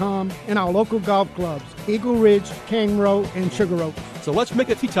 golfballs.com, and our local golf clubs, Eagle Ridge, Cane Row, and Sugar Oak. So let's make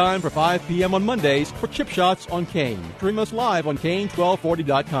it tea time for 5 p.m. on Mondays for Chip Shots on Kane. Stream us live on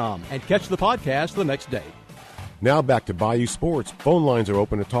Kane1240.com and catch the podcast the next day. Now back to Bayou Sports. Phone lines are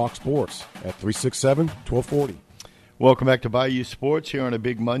open to talk sports at 367-1240. Welcome back to Bayou Sports here on a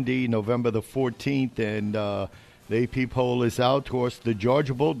big Monday, November the 14th, and the AP poll is out. Of course, the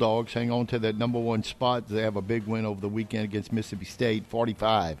Georgia Bulldogs hang on to that number one spot. They have a big win over the weekend against Mississippi State,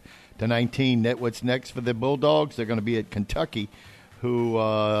 45-19. What's next for the Bulldogs? They're going to be at Kentucky, who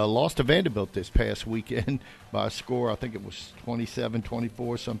lost to Vanderbilt this past weekend by a score, I think it was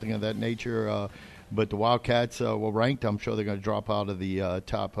 27-24, something of that nature. But the Wildcats were ranked. I'm sure they're going to drop out of the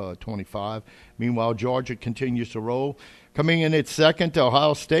top 25. Meanwhile, Georgia continues to roll. Coming in at second,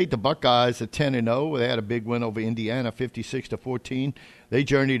 Ohio State, the Buckeyes at 10-0. They had a big win over Indiana, 56-14. They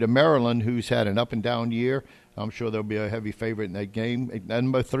journey to Maryland, who's had an up-and-down year. I'm sure they'll be a heavy favorite in that game. At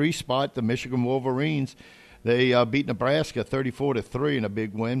number 3 spot, the Michigan Wolverines. They beat Nebraska 34-3 in a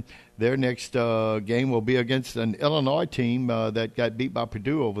big win. Their next game will be against an Illinois team that got beat by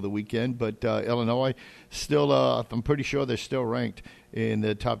Purdue over the weekend. But Illinois still, I'm pretty sure they're still ranked in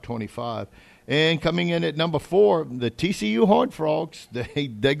the top 25. And coming in at number 4, the TCU Horned Frogs.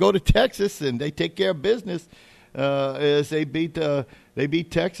 They go to Texas and they take care of business as they beat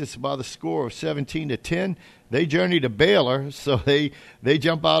Texas by the score of 17-10. They journey to Baylor, so they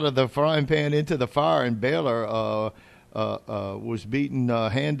jump out of the frying pan into the fire, and Baylor was beaten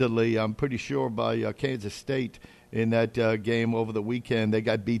handily, I'm pretty sure, by Kansas State in that game over the weekend. They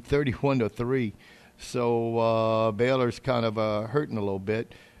got beat 31-3, so Baylor's kind of hurting a little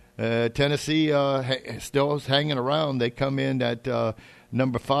bit. Tennessee still is hanging around. They come in at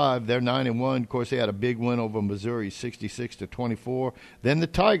number 5. They're 9-1. Of course, they had a big win over Missouri, 66-24. Then the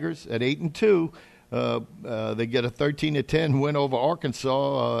Tigers at 8-2. They get a 13-10 win over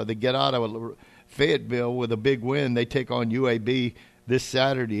Arkansas. They get out of Fayetteville with a big win. They take on UAB this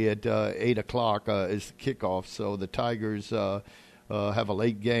Saturday at 8 o'clock is kickoff. So the Tigers have a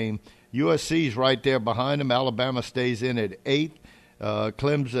late game. USC's right there behind them. Alabama stays in at 8th.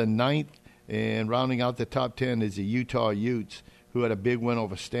 Clemson 9th. And rounding out the top 10 is the Utah Utes, who had a big win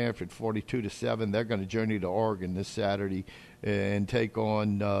over Stanford, 42-7. They're going to journey to Oregon this Saturday and take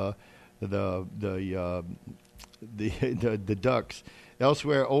on the Ducks.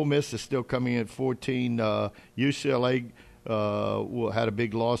 Elsewhere, Ole Miss is still coming in at 14. UCLA had a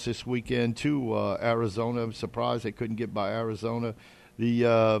big loss this weekend to Arizona. I'm surprised they couldn't get by Arizona.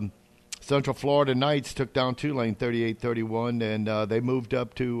 The Central Florida Knights took down Tulane 38-31, and they moved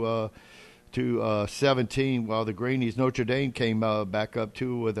up to 17, while the Greenies, Notre Dame, came back up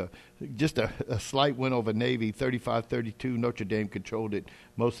too with just a slight win over Navy, 35-32. Notre Dame controlled it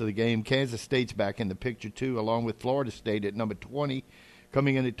most of the game. Kansas State's back in the picture too, along with Florida State at number 20.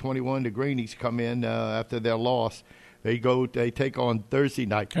 Coming in at 21, the Greenies come in after their loss. They take on Thursday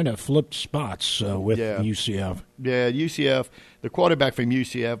night. Kind of flipped spots with UCF. Yeah, UCF. The quarterback from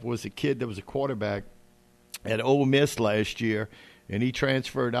UCF was a kid that was a quarterback at Ole Miss last year. and he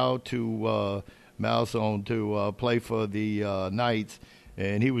transferred out to Malzone to play for the Knights,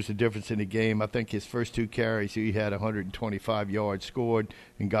 and he was the difference in the game. I think his first 2 carries, he had 125 yards scored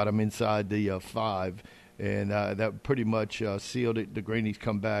and got him inside the 5. And that pretty much sealed it. The Greenies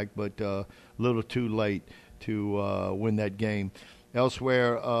come back, but a little too late to win that game.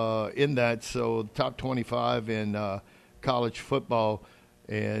 Elsewhere in that, so top 25 in college football,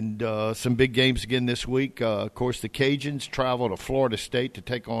 and some big games again this week. Of course, the Cajuns travel to Florida State to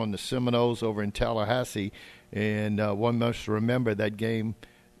take on the Seminoles over in Tallahassee. And one must remember that game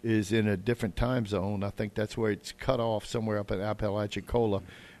is in a different time zone. I think that's where it's cut off, somewhere up in Apalachicola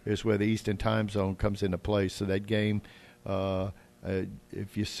is where the Eastern time zone comes into play. So that game,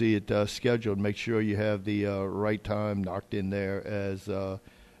 if you see it scheduled, make sure you have the right time knocked in there as the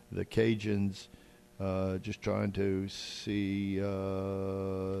Cajuns just trying to see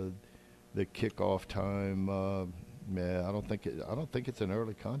the kickoff time. I don't think it's an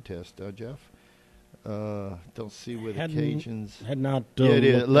early contest, Jeff. Don't see where the Cajuns had not. Yeah, it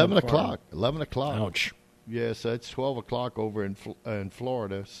is 11 o'clock. 11 o'clock. Ouch. Yeah, so it's 12 o'clock over in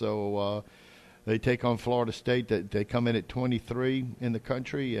Florida. So they take on Florida State. They come in at 23 in the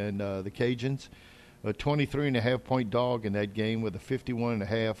country, and the Cajuns, a 23.5-point dog in that game with a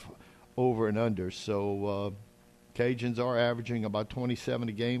 51.5 over and under. So Cajuns are averaging about 27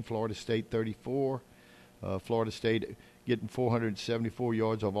 a game. Florida State 34. Florida State getting 474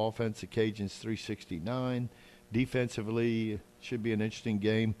 yards of offense. The Cajuns 369. Defensively, should be an interesting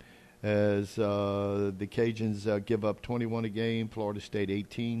game as the Cajuns give up 21 a game. Florida State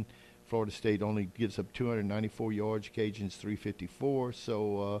 18. Florida State only gives up 294 yards. Cajuns 354.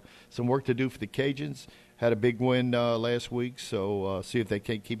 So some work to do for the Cajuns. Had a big win last week, so see if they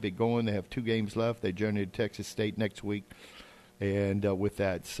can keep it going. They have 2 games left. They journey to Texas State next week. And with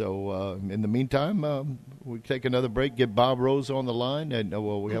that, so in the meantime, we take another break, get Bob Rose on the line, and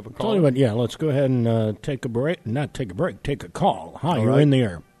we have a call. Tell you what, yeah, let's go ahead and take a break. Not take a break, take a call. Hi, All you're right. in the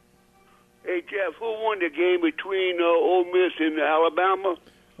air. Hey, Jeff, who won the game between Ole Miss and Alabama?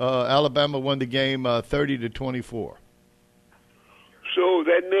 Alabama won the game 30-24. So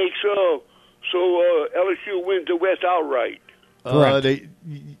that makes LSU wins the West outright. Correct.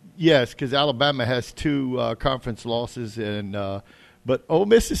 Yes, because Alabama has 2 conference losses, and but Ole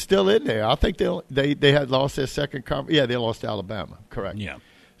Miss is still in there. I think they had lost their second conference. Yeah, they lost to Alabama. Correct. Yeah.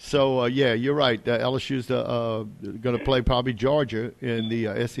 So yeah, you're right. LSU's going to play probably Georgia in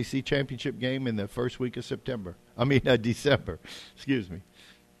the SEC championship game in the first week of September. I mean December. Excuse me.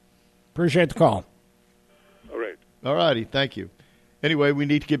 Appreciate the call. All right. All righty. Thank you. Anyway, we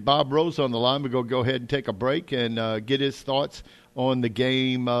need to get Bob Rose on the line. We're going to go ahead and take a break and get his thoughts on the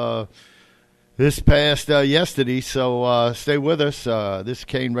game this past yesterday. So stay with us. This is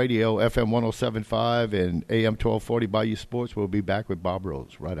Kane Radio, FM 107.5 and AM 1240 Bayou Sports. We'll be back with Bob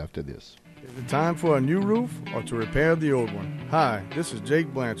Rose right after this. Is it time for a new roof or to repair the old one? Hi, this is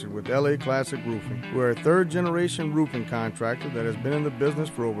Jake Blanchard with LA Classic Roofing. We're a third-generation roofing contractor that has been in the business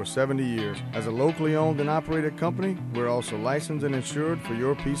for over 70 years. As a locally owned and operated company, we're also licensed and insured for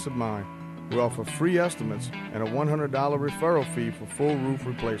your peace of mind. We offer free estimates and a $100 referral fee for full roof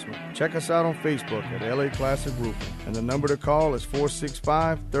replacement. Check us out on Facebook at LA Classic Roofing, and the number to call is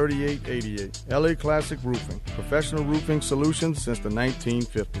 465-3888. LA Classic Roofing, professional roofing solutions since the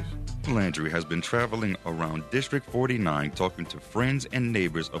 1950s. Landry has been traveling around District 49 talking to friends and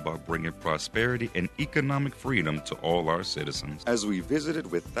neighbors about bringing prosperity and economic freedom to all our citizens. As we visited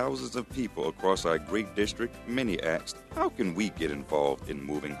with thousands of people across our great district, many asked, how can we get involved in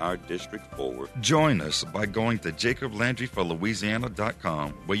moving our district forward? Join us by going to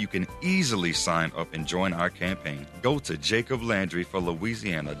JacobLandryForLouisiana.com, where you can easily sign up and join our campaign. Go to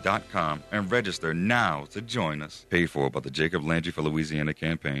JacobLandryForLouisiana.com and register now to join us. Paid for by the Jacob Landry for Louisiana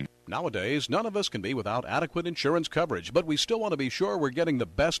campaign. Nowadays, none of us can be without adequate insurance coverage, but we still want to be sure we're getting the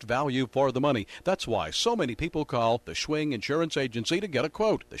best value for the money. That's why so many people call the Schwing Insurance Agency to get a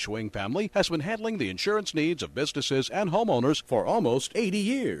quote. The Schwing family has been handling the insurance needs of businesses and homeowners for almost 80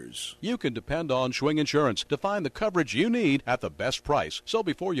 years. You can depend on Schwing Insurance to find the coverage you need at the best price. So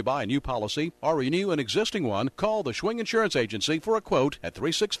before you buy a new policy or renew an existing one, call the Schwing Insurance Agency for a quote at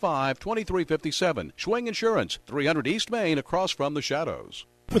 365-2357. Schwing Insurance, 300 East Main, across from the Shadows.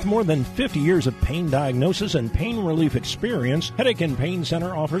 With more than 50 years of pain diagnosis and pain relief experience, Headache and Pain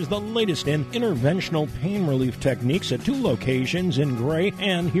Center offers the latest in interventional pain relief techniques at 2 locations in Gray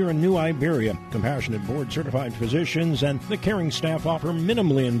and here in New Iberia. Compassionate board-certified physicians and the caring staff offer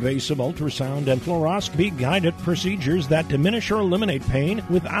minimally invasive ultrasound and fluoroscopy-guided procedures that diminish or eliminate pain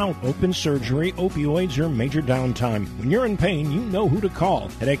without open surgery, opioids, or major downtime. When you're in pain, you know who to call.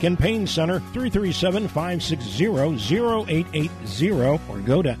 Headache and Pain Center, 337-560-0880, or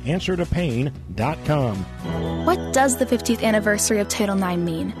go to answertopain.com. What does the 50th anniversary of Title IX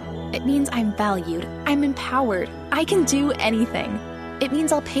mean? It means I'm valued, I'm empowered, I can do anything. It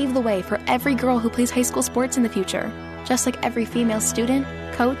means I'll pave the way for every girl who plays high school sports in the future, just like every female student,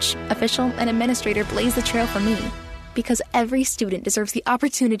 coach, official, and administrator blaze the trail for me, because every student deserves the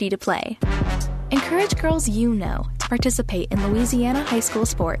opportunity to play. Encourage girls you know to participate in Louisiana high school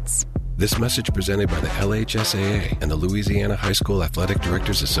sports. This message presented by the LHSAA and the Louisiana High School Athletic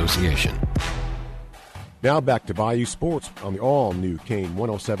Directors Association. Now back to Bayou Sports on the all-new Kane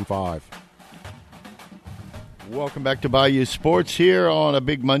 107.5. Welcome back to Bayou Sports here on a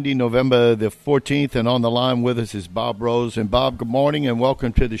big Monday, November the 14th. And on the line with us is Bob Rose. And, Bob, good morning and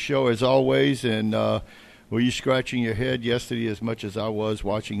welcome to the show as always. And were you scratching your head yesterday as much as I was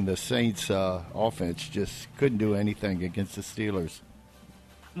watching the Saints offense? Just couldn't do anything against the Steelers.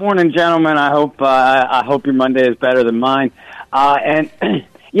 Morning, gentlemen. I hope your Monday is better than mine.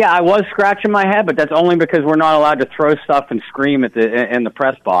 Yeah, I was scratching my head, but that's only because we're not allowed to throw stuff and scream in the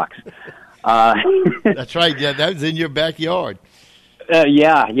press box. That's right. Yeah, that was in your backyard.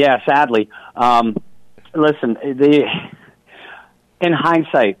 Yeah. Sadly, listen. In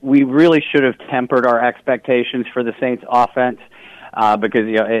hindsight, we really should have tempered our expectations for the Saints' offense. Because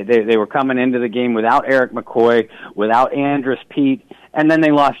they were coming into the game without Eric McCoy, without Andrus Peat, and then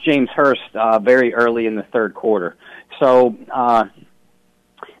they lost James Hurst very early in the third quarter. So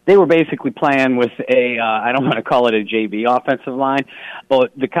they were basically playing with I don't want to call it a JV offensive line,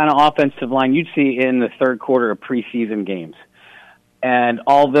 but the kind of offensive line you'd see in the third quarter of preseason games. And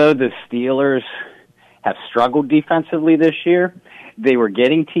although the Steelers have struggled defensively this year, they were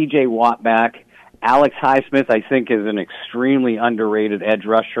getting T.J. Watt back. Alex Highsmith, I think, is an extremely underrated edge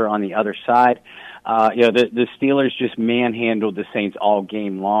rusher on the other side. The Steelers just manhandled the Saints all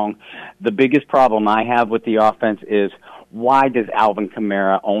game long. The biggest problem I have with the offense is, why does Alvin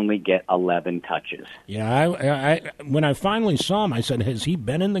Kamara only get 11 touches? Yeah, I when I finally saw him, I said, has he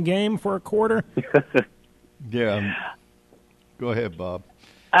been in the game for a quarter? Yeah. Go ahead, Bob.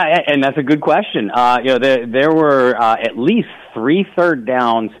 And that's a good question. There were at least 3 third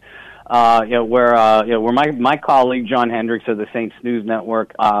downs where my colleague John Hendricks of the Saints News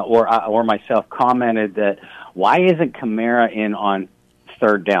Network or myself commented that, why isn't Kamara in on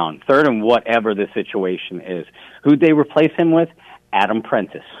third down, third and whatever the situation is? Who'd they replace him with? Adam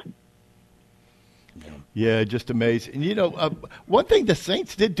Prentice. Yeah, just amazing. And, one thing the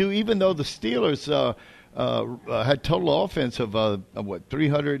Saints did do, even though the Steelers had total offense of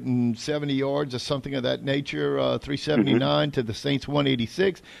 370 yards or something of that nature, 379 to the Saints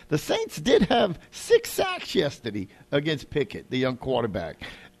 186. The Saints did have 6 sacks yesterday against Pickett, the young quarterback.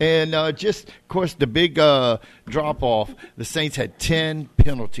 And just, of course, the big drop-off, the Saints had 10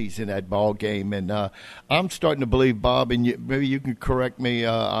 penalties in that ball game. And I'm starting to believe, Bob, and maybe you can correct me,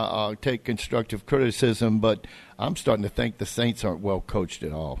 I'll take constructive criticism, but I'm starting to think the Saints aren't well coached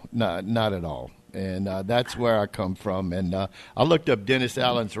at all. Not at all. And that's where I come from. And I looked up Dennis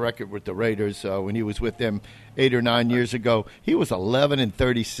Allen's record with the Raiders when he was with them 8 or 9 years ago. He was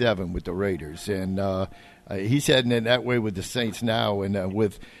 11-37 with the Raiders, and he's heading in that way with the Saints now. And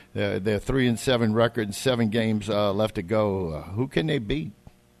with their 3-7 record and 7 games left to go, who can they beat?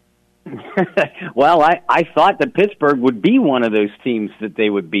 Well, I thought that Pittsburgh would be one of those teams that they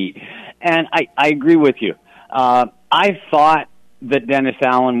would beat, and I agree with you. I thought that Dennis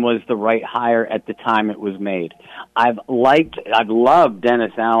Allen was the right hire at the time it was made. I've loved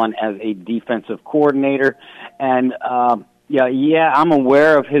Dennis Allen as a defensive coordinator, and I'm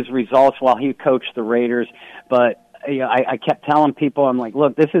aware of his results while he coached the Raiders, but I kept telling people, I'm like,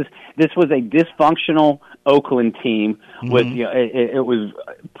 look, this was a dysfunctional Oakland team with it was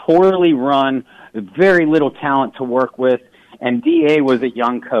poorly run, very little talent to work with, and DA was a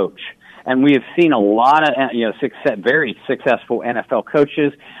young coach. And we have seen a lot of very successful NFL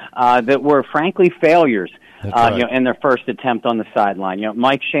coaches that were frankly failures in their first attempt on the sideline.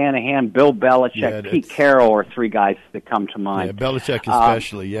 Mike Shanahan, Bill Belichick, Pete Carroll are 3 guys that come to mind. Yeah, Belichick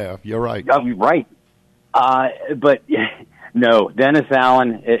especially. You're right. Right. But no, Dennis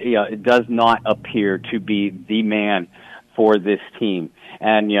Allen it does not appear to be the man for this team.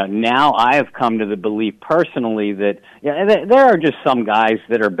 And now I have come to the belief personally that there are just some guys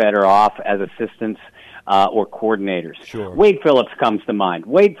that are better off as assistants or coordinators. Sure. Wade Phillips comes to mind.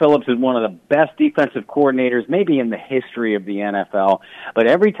 Wade Phillips is one of the best defensive coordinators maybe in the history of the NFL. But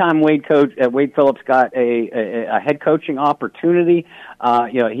every time Wade Phillips got a head coaching opportunity,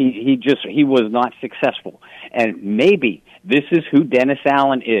 he was not successful. And maybe this is who Dennis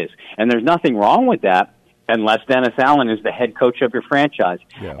Allen is. And there's nothing wrong with that, unless Dennis Allen is the head coach of your franchise.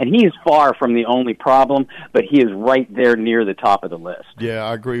 Yeah. And he is far from the only problem, but he is right there near the top of the list. Yeah,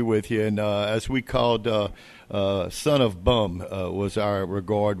 I agree with you. And as we called son of bum was our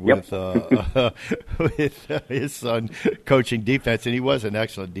regard with with his son coaching defense, and he was an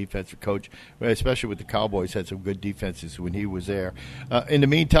excellent defensive coach, especially with the Cowboys. Had some good defenses when he was there. In the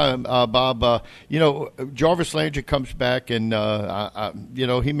meantime, Bob, Jarvis Landry comes back, and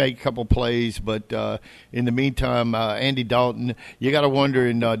he made a couple plays, but in the meantime, Andy Dalton, you got to wonder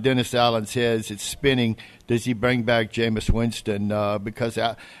in Dennis Allen's head, it's spinning. Does he bring back Jameis Winston? Because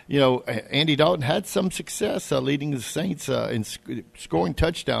Andy Dalton had some success leading the Saints in scoring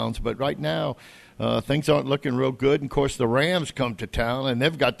touchdowns, but right now things aren't looking real good. And, of course, the Rams come to town, and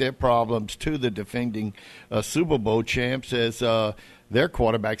they've got their problems too, the defending Super Bowl champs, as their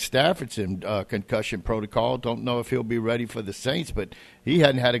quarterback Stafford's in concussion protocol. Don't know if he'll be ready for the Saints, but he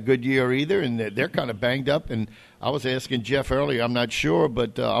hadn't had a good year either, and they're kind of banged up. And I was asking Jeff earlier, I'm not sure,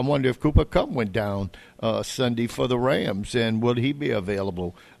 but I wonder if Cooper Kupp went down Sunday for the Rams, and will he be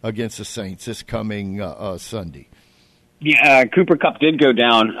available against the Saints this coming Sunday? Yeah, Cooper Kupp did go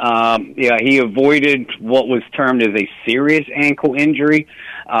down. He avoided what was termed as a serious ankle injury,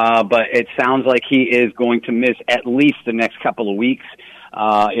 but it sounds like he is going to miss at least the next couple of weeks.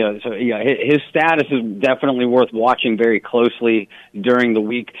 His status is definitely worth watching very closely during the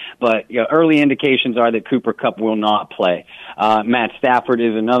week, but early indications are that Cooper Kupp will not play. Matt Stafford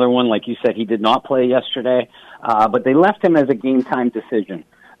is another one. Like you said, he did not play yesterday, but they left him as a game-time decision.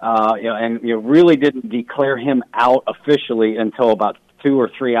 Really didn't declare him out officially until about 2 or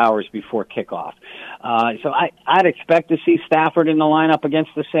 3 hours before kickoff. So I'd expect to see Stafford in the lineup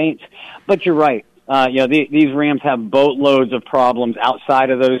against the Saints, but you're right. These Rams have boatloads of problems outside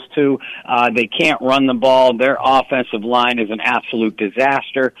of those two. They can't run the ball. Their offensive line is an absolute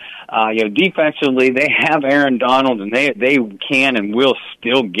disaster. Defensively, they have Aaron Donald, and they can and will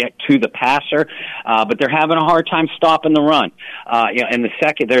still get to the passer, but they're having a hard time stopping the run. And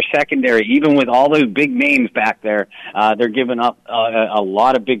their secondary, even with all those big names back there, they're giving up a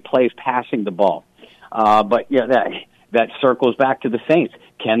lot of big plays passing the ball. That circles back to the Saints.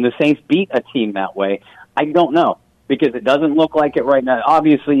 Can the Saints beat a team that way? I don't know, because it doesn't look like it right now.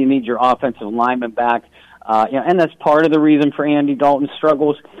 Obviously, you need your offensive lineman back, and that's part of the reason for Andy Dalton's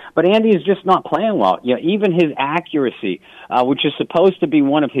struggles. But Andy is just not playing well. Even his accuracy, which is supposed to be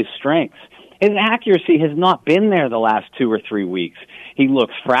one of his strengths, his accuracy has not been there the last 2 or 3 weeks. He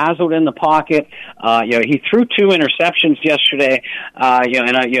looks frazzled in the pocket. He threw 2 interceptions yesterday. I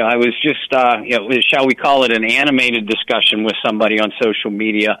was just, shall we call it an animated discussion with somebody on social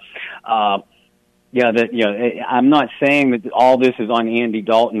media. I'm not saying that all this is on Andy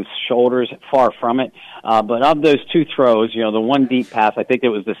Dalton's shoulders, far from it. But of those 2 throws, the one deep pass, I think it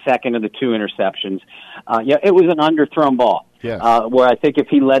was the second of the 2 interceptions. It was an underthrown ball. Yes. Where I think if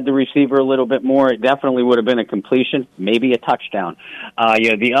he led the receiver a little bit more, it definitely would have been a completion, maybe a touchdown.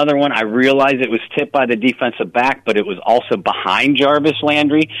 The other one, I realized it was tipped by the defensive back, but it was also behind Jarvis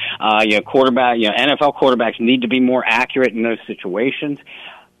Landry. NFL quarterbacks need to be more accurate in those situations.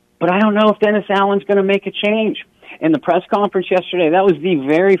 But I don't know if Dennis Allen's going to make a change. In the press conference yesterday, that was the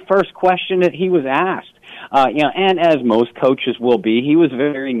very first question that he was asked. And as most coaches will be, he was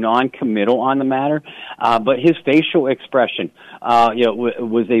very non-committal on the matter. But his facial expression,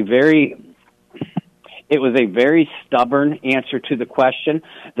 was a very stubborn answer to the question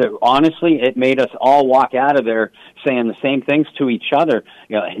that honestly, it made us all walk out of there saying the same things to each other.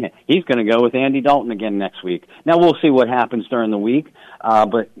 He's going to go with Andy Dalton again next week. Now we'll see what happens during the week.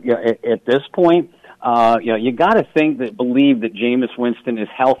 But at this point, you got to believe that Jameis Winston is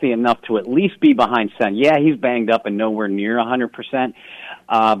healthy enough to at least be behind center. Yeah, he's banged up and nowhere near 100%.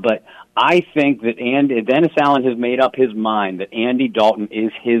 But I think that Dennis Allen has made up his mind that Andy Dalton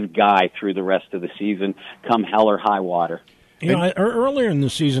is his guy through the rest of the season, come hell or high water. Earlier in the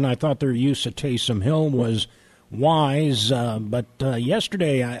season, I thought their use of Taysom Hill was wise, but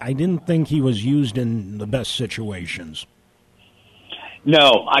yesterday I didn't think he was used in the best situations.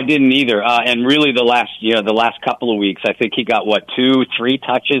 No, I didn't either. And really the last couple of weeks, I think he got, 2-3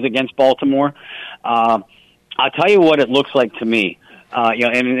 touches against Baltimore. I'll tell you what it looks like to me.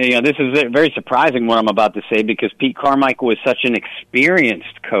 This is very surprising what I'm about to say because Pete Carmichael was such an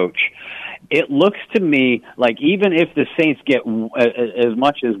experienced coach. It looks to me like even if the Saints get as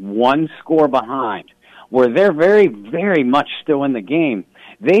much as one score behind, where they're very, very much still in the game,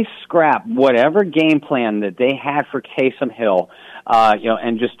 they scrap whatever game plan that they had for Taysom Hill,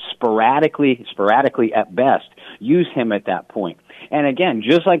 and just sporadically at best, use him at that point. And again,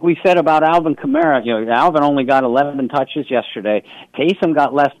 just like we said about Alvin Kamara, Alvin only got 11 touches yesterday. Taysom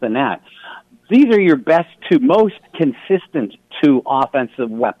got less than that. These are your best two, most consistent two offensive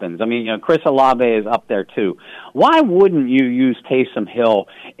weapons. I mean, Chris Olave is up there too. Why wouldn't you use Taysom Hill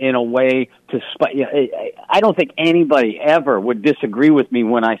in a way to I don't think anybody ever would disagree with me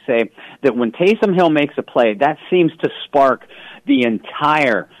when I say that when Taysom Hill makes a play, that seems to spark the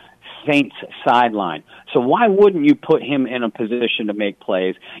entire Saints sideline. So why wouldn't you put him in a position to make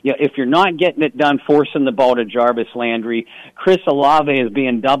plays? If you're not getting it done, forcing the ball to Jarvis Landry, Chris Olave is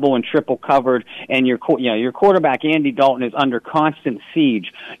being double and triple covered, and your quarterback Andy Dalton is under constant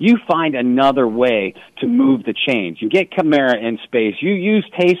siege. You find another way to move the chains. You get Kamara in space. You use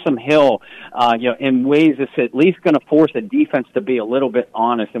Taysom Hill, in ways that's at least going to force a defense to be a little bit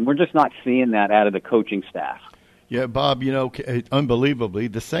honest, and we're just not seeing that out of the coaching staff. Yeah, Bob, unbelievably,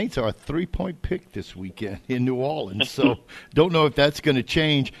 the Saints are a 3-point pick this weekend in New Orleans, so don't know if that's going to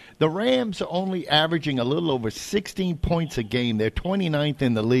change. The Rams are only averaging a little over 16 points a game. They're 29th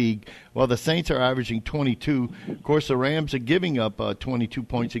in the league, while the Saints are averaging 22. Of course, the Rams are giving up 22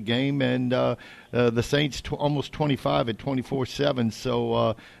 points a game, and the Saints almost 25 at 24-7.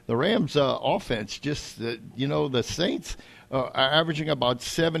 So the Rams' offense just, the Saints are averaging about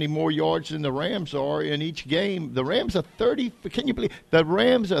 70 more yards than the Rams are in each game. The Rams are 30. Can you believe the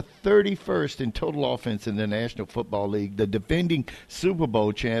Rams are 31st in total offense in the National Football League, the defending Super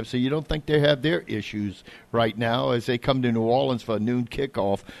Bowl champs? So you don't think they have their issues right now as they come to New Orleans for a noon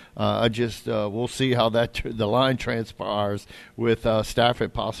kickoff? We'll see how the line transpires with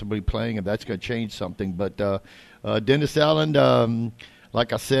Stafford possibly playing, if that's going to change something. But Dennis Allen.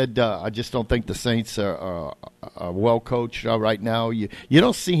 Like I said, I just don't think the Saints are well coached right now. You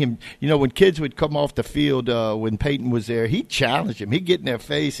don't see him. When kids would come off the field when Peyton was there, he'd challenge them. He'd get in their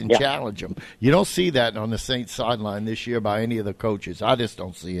face and challenge them. You don't see that on the Saints sideline this year by any of the coaches. I just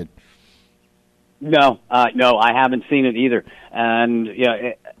don't see it. No, I haven't seen it either. And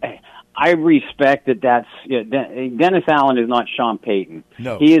I respect that. Dennis Allen is not Sean Payton.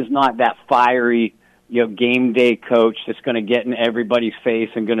 No, he is not that fiery game day coach that's going to get in everybody's face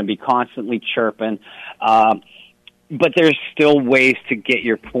and going to be constantly chirping. But there's still ways to get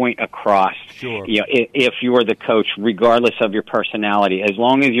your point across. Sure. If you're the coach, regardless of your personality, as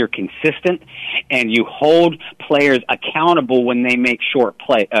long as you're consistent and you hold players accountable when they make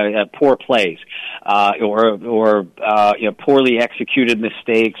poor plays, or poorly executed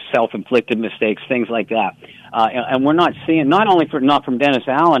mistakes, self-inflicted mistakes, things like that. And we're not seeing, not from Dennis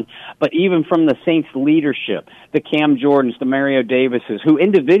Allen, but even from the Saints leadership, the Cam Jordans, the Mario Davises, who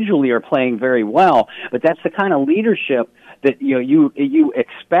individually are playing very well, but that's the kind of leadership that you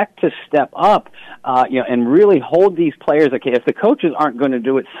expect to step up, and really hold these players. Okay, if the coaches aren't going to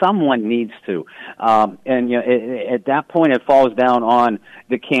do it, someone needs to, and at that point it falls down on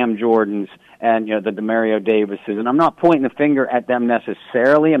the Cam Jordans and the Demario Davises. And I'm not pointing the finger at them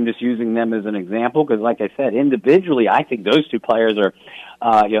necessarily. I'm just using them as an example because, like I said, individually, I think those two players are,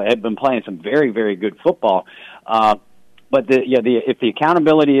 have been playing some very, very good football. But if the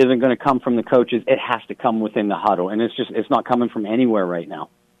accountability isn't going to come from the coaches, it has to come within the huddle, and it's not coming from anywhere right now.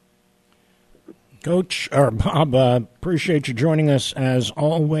 Coach or Bob, appreciate you joining us as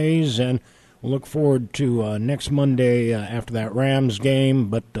always, and we'll look forward to next Monday after that Rams game.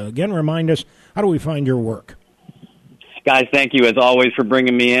 But again, remind us, how do we find your work? Guys, thank you as always for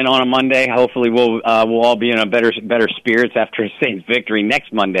bringing me in on a Monday. Hopefully we'll all be in a better spirits after Saints victory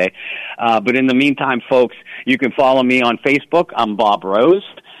next Monday. But in the meantime, folks, you can follow me on Facebook. I'm Bob Rose.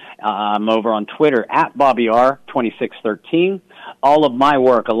 I'm over on Twitter at BobbyR2613. All of my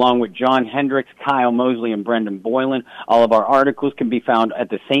work, along with John Hendricks, Kyle Mosley, and Brendan Boylan, all of our articles can be found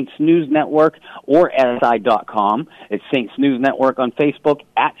at the Saints News Network or SI.com. It's Saints News Network on Facebook,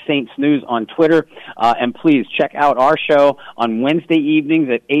 at Saints News on Twitter. And please check out our show on Wednesday evenings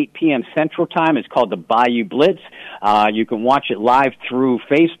at 8 p.m. Central Time. It's called the Bayou Blitz. You can watch it live through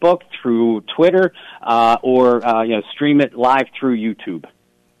Facebook, through Twitter, or stream it live through YouTube.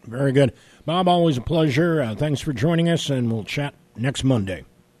 Very good. Bob, always a pleasure. Thanks for joining us, and we'll chat next Monday.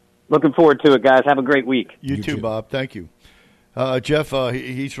 Looking forward to it, guys. Have a great week. You too, Bob. Thank you. Jeff,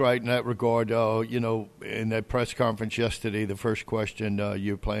 he's right in that regard. In that press conference yesterday, the first question,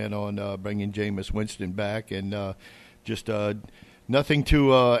 you plan on bringing Jameis Winston back, and just nothing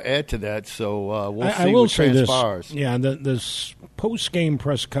to add to that. So we'll see I will what say transpires. this. Yeah, this post-game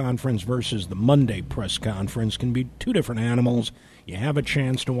press conference versus the Monday press conference can be two different animals. You have a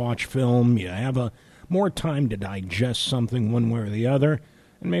chance to watch film. You have more time to digest something one way or the other.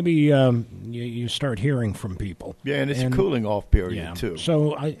 And maybe you start hearing from people. Yeah, and it's a cooling off period, too.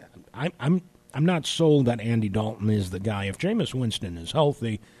 So I'm not sold that Andy Dalton is the guy. If Jameis Winston is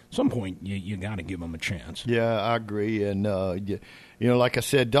healthy, at some point you got to give him a chance. Yeah, I agree. And, like I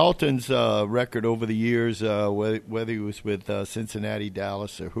said, Dalton's record over the years, whether he was with Cincinnati,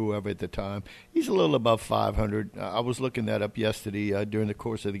 Dallas, or whoever at the time, he's a little above 500. I was looking that up yesterday during the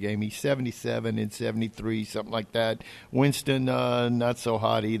course of the game. He's 77 and 73, something like that. Winston, not so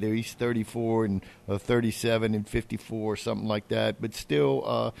hot either. He's 34 and 37 and 54, something like that. But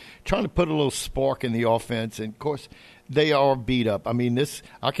still trying to put a little spark in the offense. And, of course, they are beat up. I mean,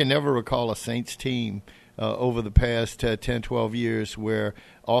 I can never recall a Saints team over the past 10, 12 years where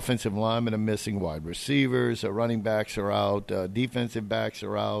offensive linemen are missing, wide receivers, running backs are out, defensive backs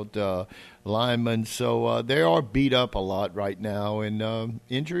are out, linemen. So they are beat up a lot right now, and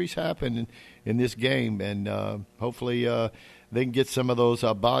injuries happen in this game. And hopefully they can get some of those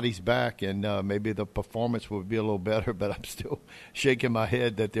bodies back, and maybe the performance will be a little better. But I'm still shaking my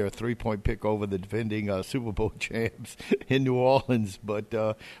head that they're a 3-point pick over the defending Super Bowl champs in New Orleans. But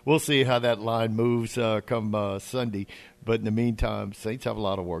we'll see how that line moves come Sunday. But in the meantime, Saints have a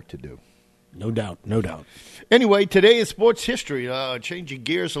lot of work to do. No doubt, no doubt. Anyway, today is sports history. Changing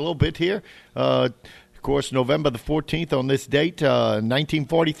gears a little bit here. Of course, November the 14th on this date,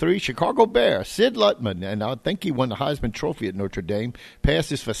 1943, Chicago Bear, Sid Luttman, and I think he won the Heisman Trophy at Notre Dame,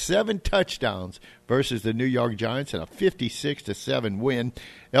 passes for 7 touchdowns versus the New York Giants in a 56-7 win.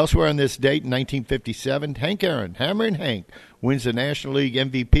 Elsewhere on this date, 1957, Hank Aaron, Hammerin' Hank, wins the National League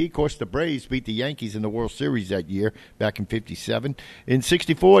MVP. Of course, the Braves beat the Yankees in the World Series that year, back in 57. In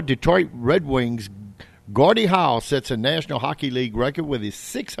 64, Detroit Red Wings Gordie Howe sets a National Hockey League record with his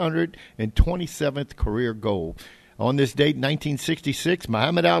 627th career goal. On this date, 1966,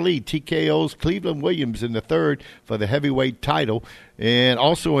 Muhammad Ali TKOs Cleveland Williams in the third for the heavyweight title. And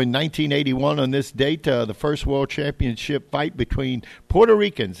also in 1981 on this date, the first world championship fight between Puerto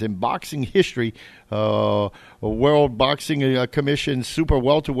Ricans in boxing history. World Boxing Commission super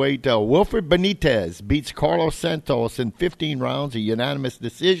welterweight Wilfred Benitez beats Carlos Santos in 15 rounds, a unanimous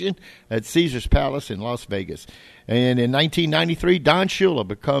decision at Caesars Palace in Las Vegas. And in 1993, Don Shula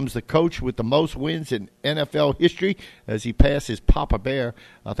becomes the coach with the most wins in NFL history as he passes Papa Bear.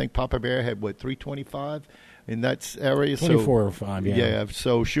 I think Papa Bear had, 325 in that area? 24 or 5, yeah. Yeah,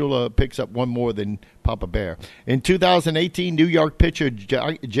 so Shula picks up one more than Papa Bear. In 2018, New York pitcher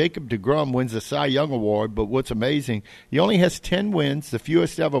Jacob deGrom wins the Cy Young Award, but what's amazing, he only has 10 wins, the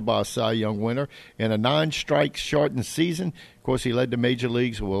fewest ever by a Cy Young winner, in a 9-strike shortened season. Of course, he led the major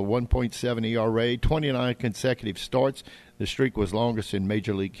leagues with a 1.7 ERA, 29 consecutive starts. The streak was longest in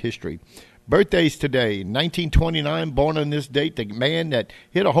major league history. Birthdays today, 1929, born on this date, the man that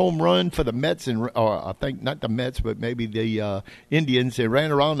hit a home run for the Mets, or I think not the Mets, but maybe the Indians, and ran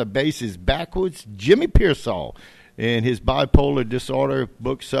around the bases backwards, Jimmy Pearsall. And his bipolar disorder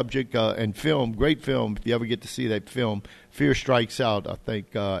book subject and film, great film, if you ever get to see that film, Fear Strikes Out. I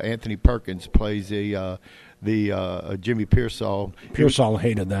think Anthony Perkins plays the Jimmy Pearsall. Pearsall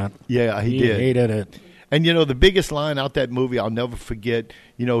hated that. Yeah, he did. He hated it. And, the biggest line out that movie, I'll never forget,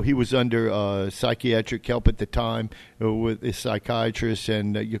 he was under psychiatric help at the time with his psychiatrist.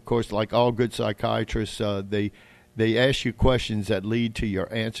 And, of course, like all good psychiatrists, they ask you questions that lead to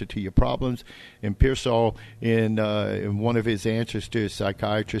your answer to your problems. And Pearsall, in one of his answers to his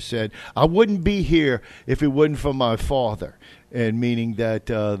psychiatrist, said, "I wouldn't be here if it wasn't for my father." And meaning that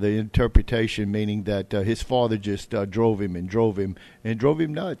the interpretation, meaning that his father just drove him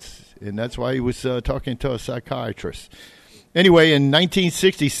nuts. And that's why he was talking to a psychiatrist. Anyway, in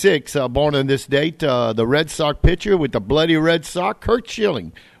 1966, born on this date, the Red Sox pitcher with the bloody Red Sox, Curt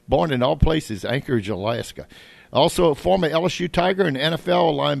Schilling, born in all places, Anchorage, Alaska. Also, a former LSU Tiger and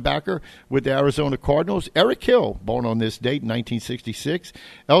NFL linebacker with the Arizona Cardinals, Eric Hill, born on this date, 1966.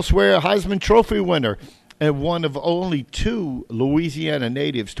 Elsewhere, a Heisman Trophy winner and one of only 2 Louisiana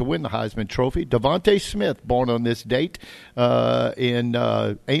natives to win the Heisman Trophy, Devontae Smith, born on this date in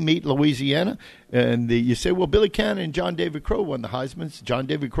Amite, Louisiana. And you say, well, Billy Cannon and John David Crow won the Heismans. John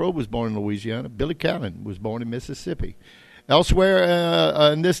David Crow was born in Louisiana. Billy Cannon was born in Mississippi. Elsewhere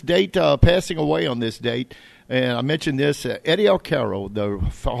on this date, passing away on this date, and I mentioned this, Eddie Alcaro, the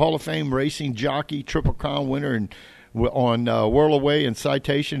Hall of Fame racing jockey, Triple Crown winner, and on Whirl Away and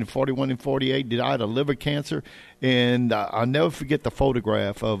Citation, 41 and 48, died of liver cancer. And I'll never forget the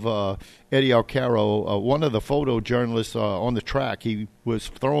photograph of Eddie Alcaro, one of the photojournalists on the track. He was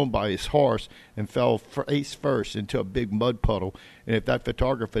thrown by his horse and fell face first into a big mud puddle. And if that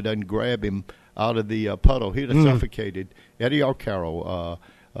photographer doesn't grab him out of the puddle, he'd have suffocated. Eddie Alcaro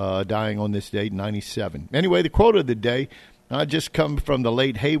dying on this date, 97. Anyway, the quote of the day, I just come from the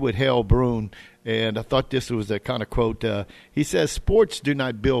late Haywood Hale Broun, and I thought this was a kind of quote. He says, "Sports do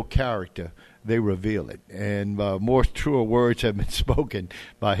not build character, they reveal it." And more truer words have been spoken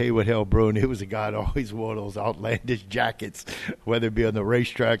by Haywood Hale Broun. He was a guy that always wore those outlandish jackets, whether it be on the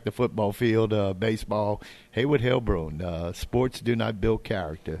racetrack, the football field, baseball. Haywood Hale Broun, sports do not build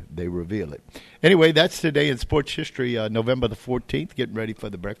character, they reveal it. Anyway, that's today in sports history, November the 14th, getting ready for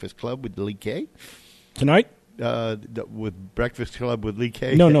the Breakfast Club with Lee K. Tonight? With Breakfast Club with Lee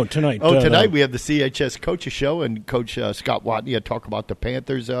K. No, tonight. Tonight we have the CHS Coaches Show, and Coach Scott Watney will talk about the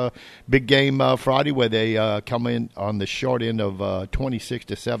Panthers' big game Friday, where they come in on the short end of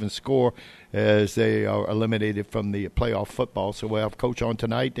 26-7 score as they are eliminated from the playoff football. So we'll have Coach on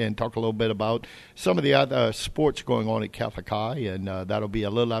tonight and talk a little bit about some of the other sports going on at Catholic High, and that'll be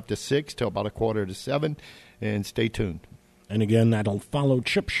a little after 6 till about 6:45, and stay tuned. And again, that'll follow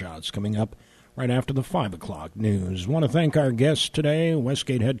Chip Shots coming up right after the 5 o'clock news. Want to thank our guests today,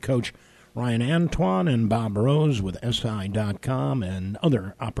 Westgate head coach Ryan Antoine and Bob Rose with SI.com and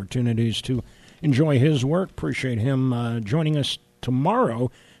other opportunities to enjoy his work. Appreciate him joining us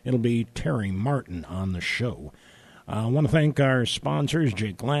tomorrow. It'll be Terry Martin on the show. I want to thank our sponsors,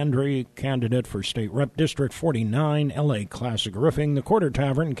 Jake Landry, candidate for State Rep District 49, LA Classic Roofing, the Quarter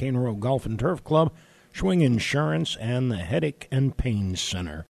Tavern, Cane Row Golf and Turf Club, Schwing Insurance, and the Headache and Pain Center.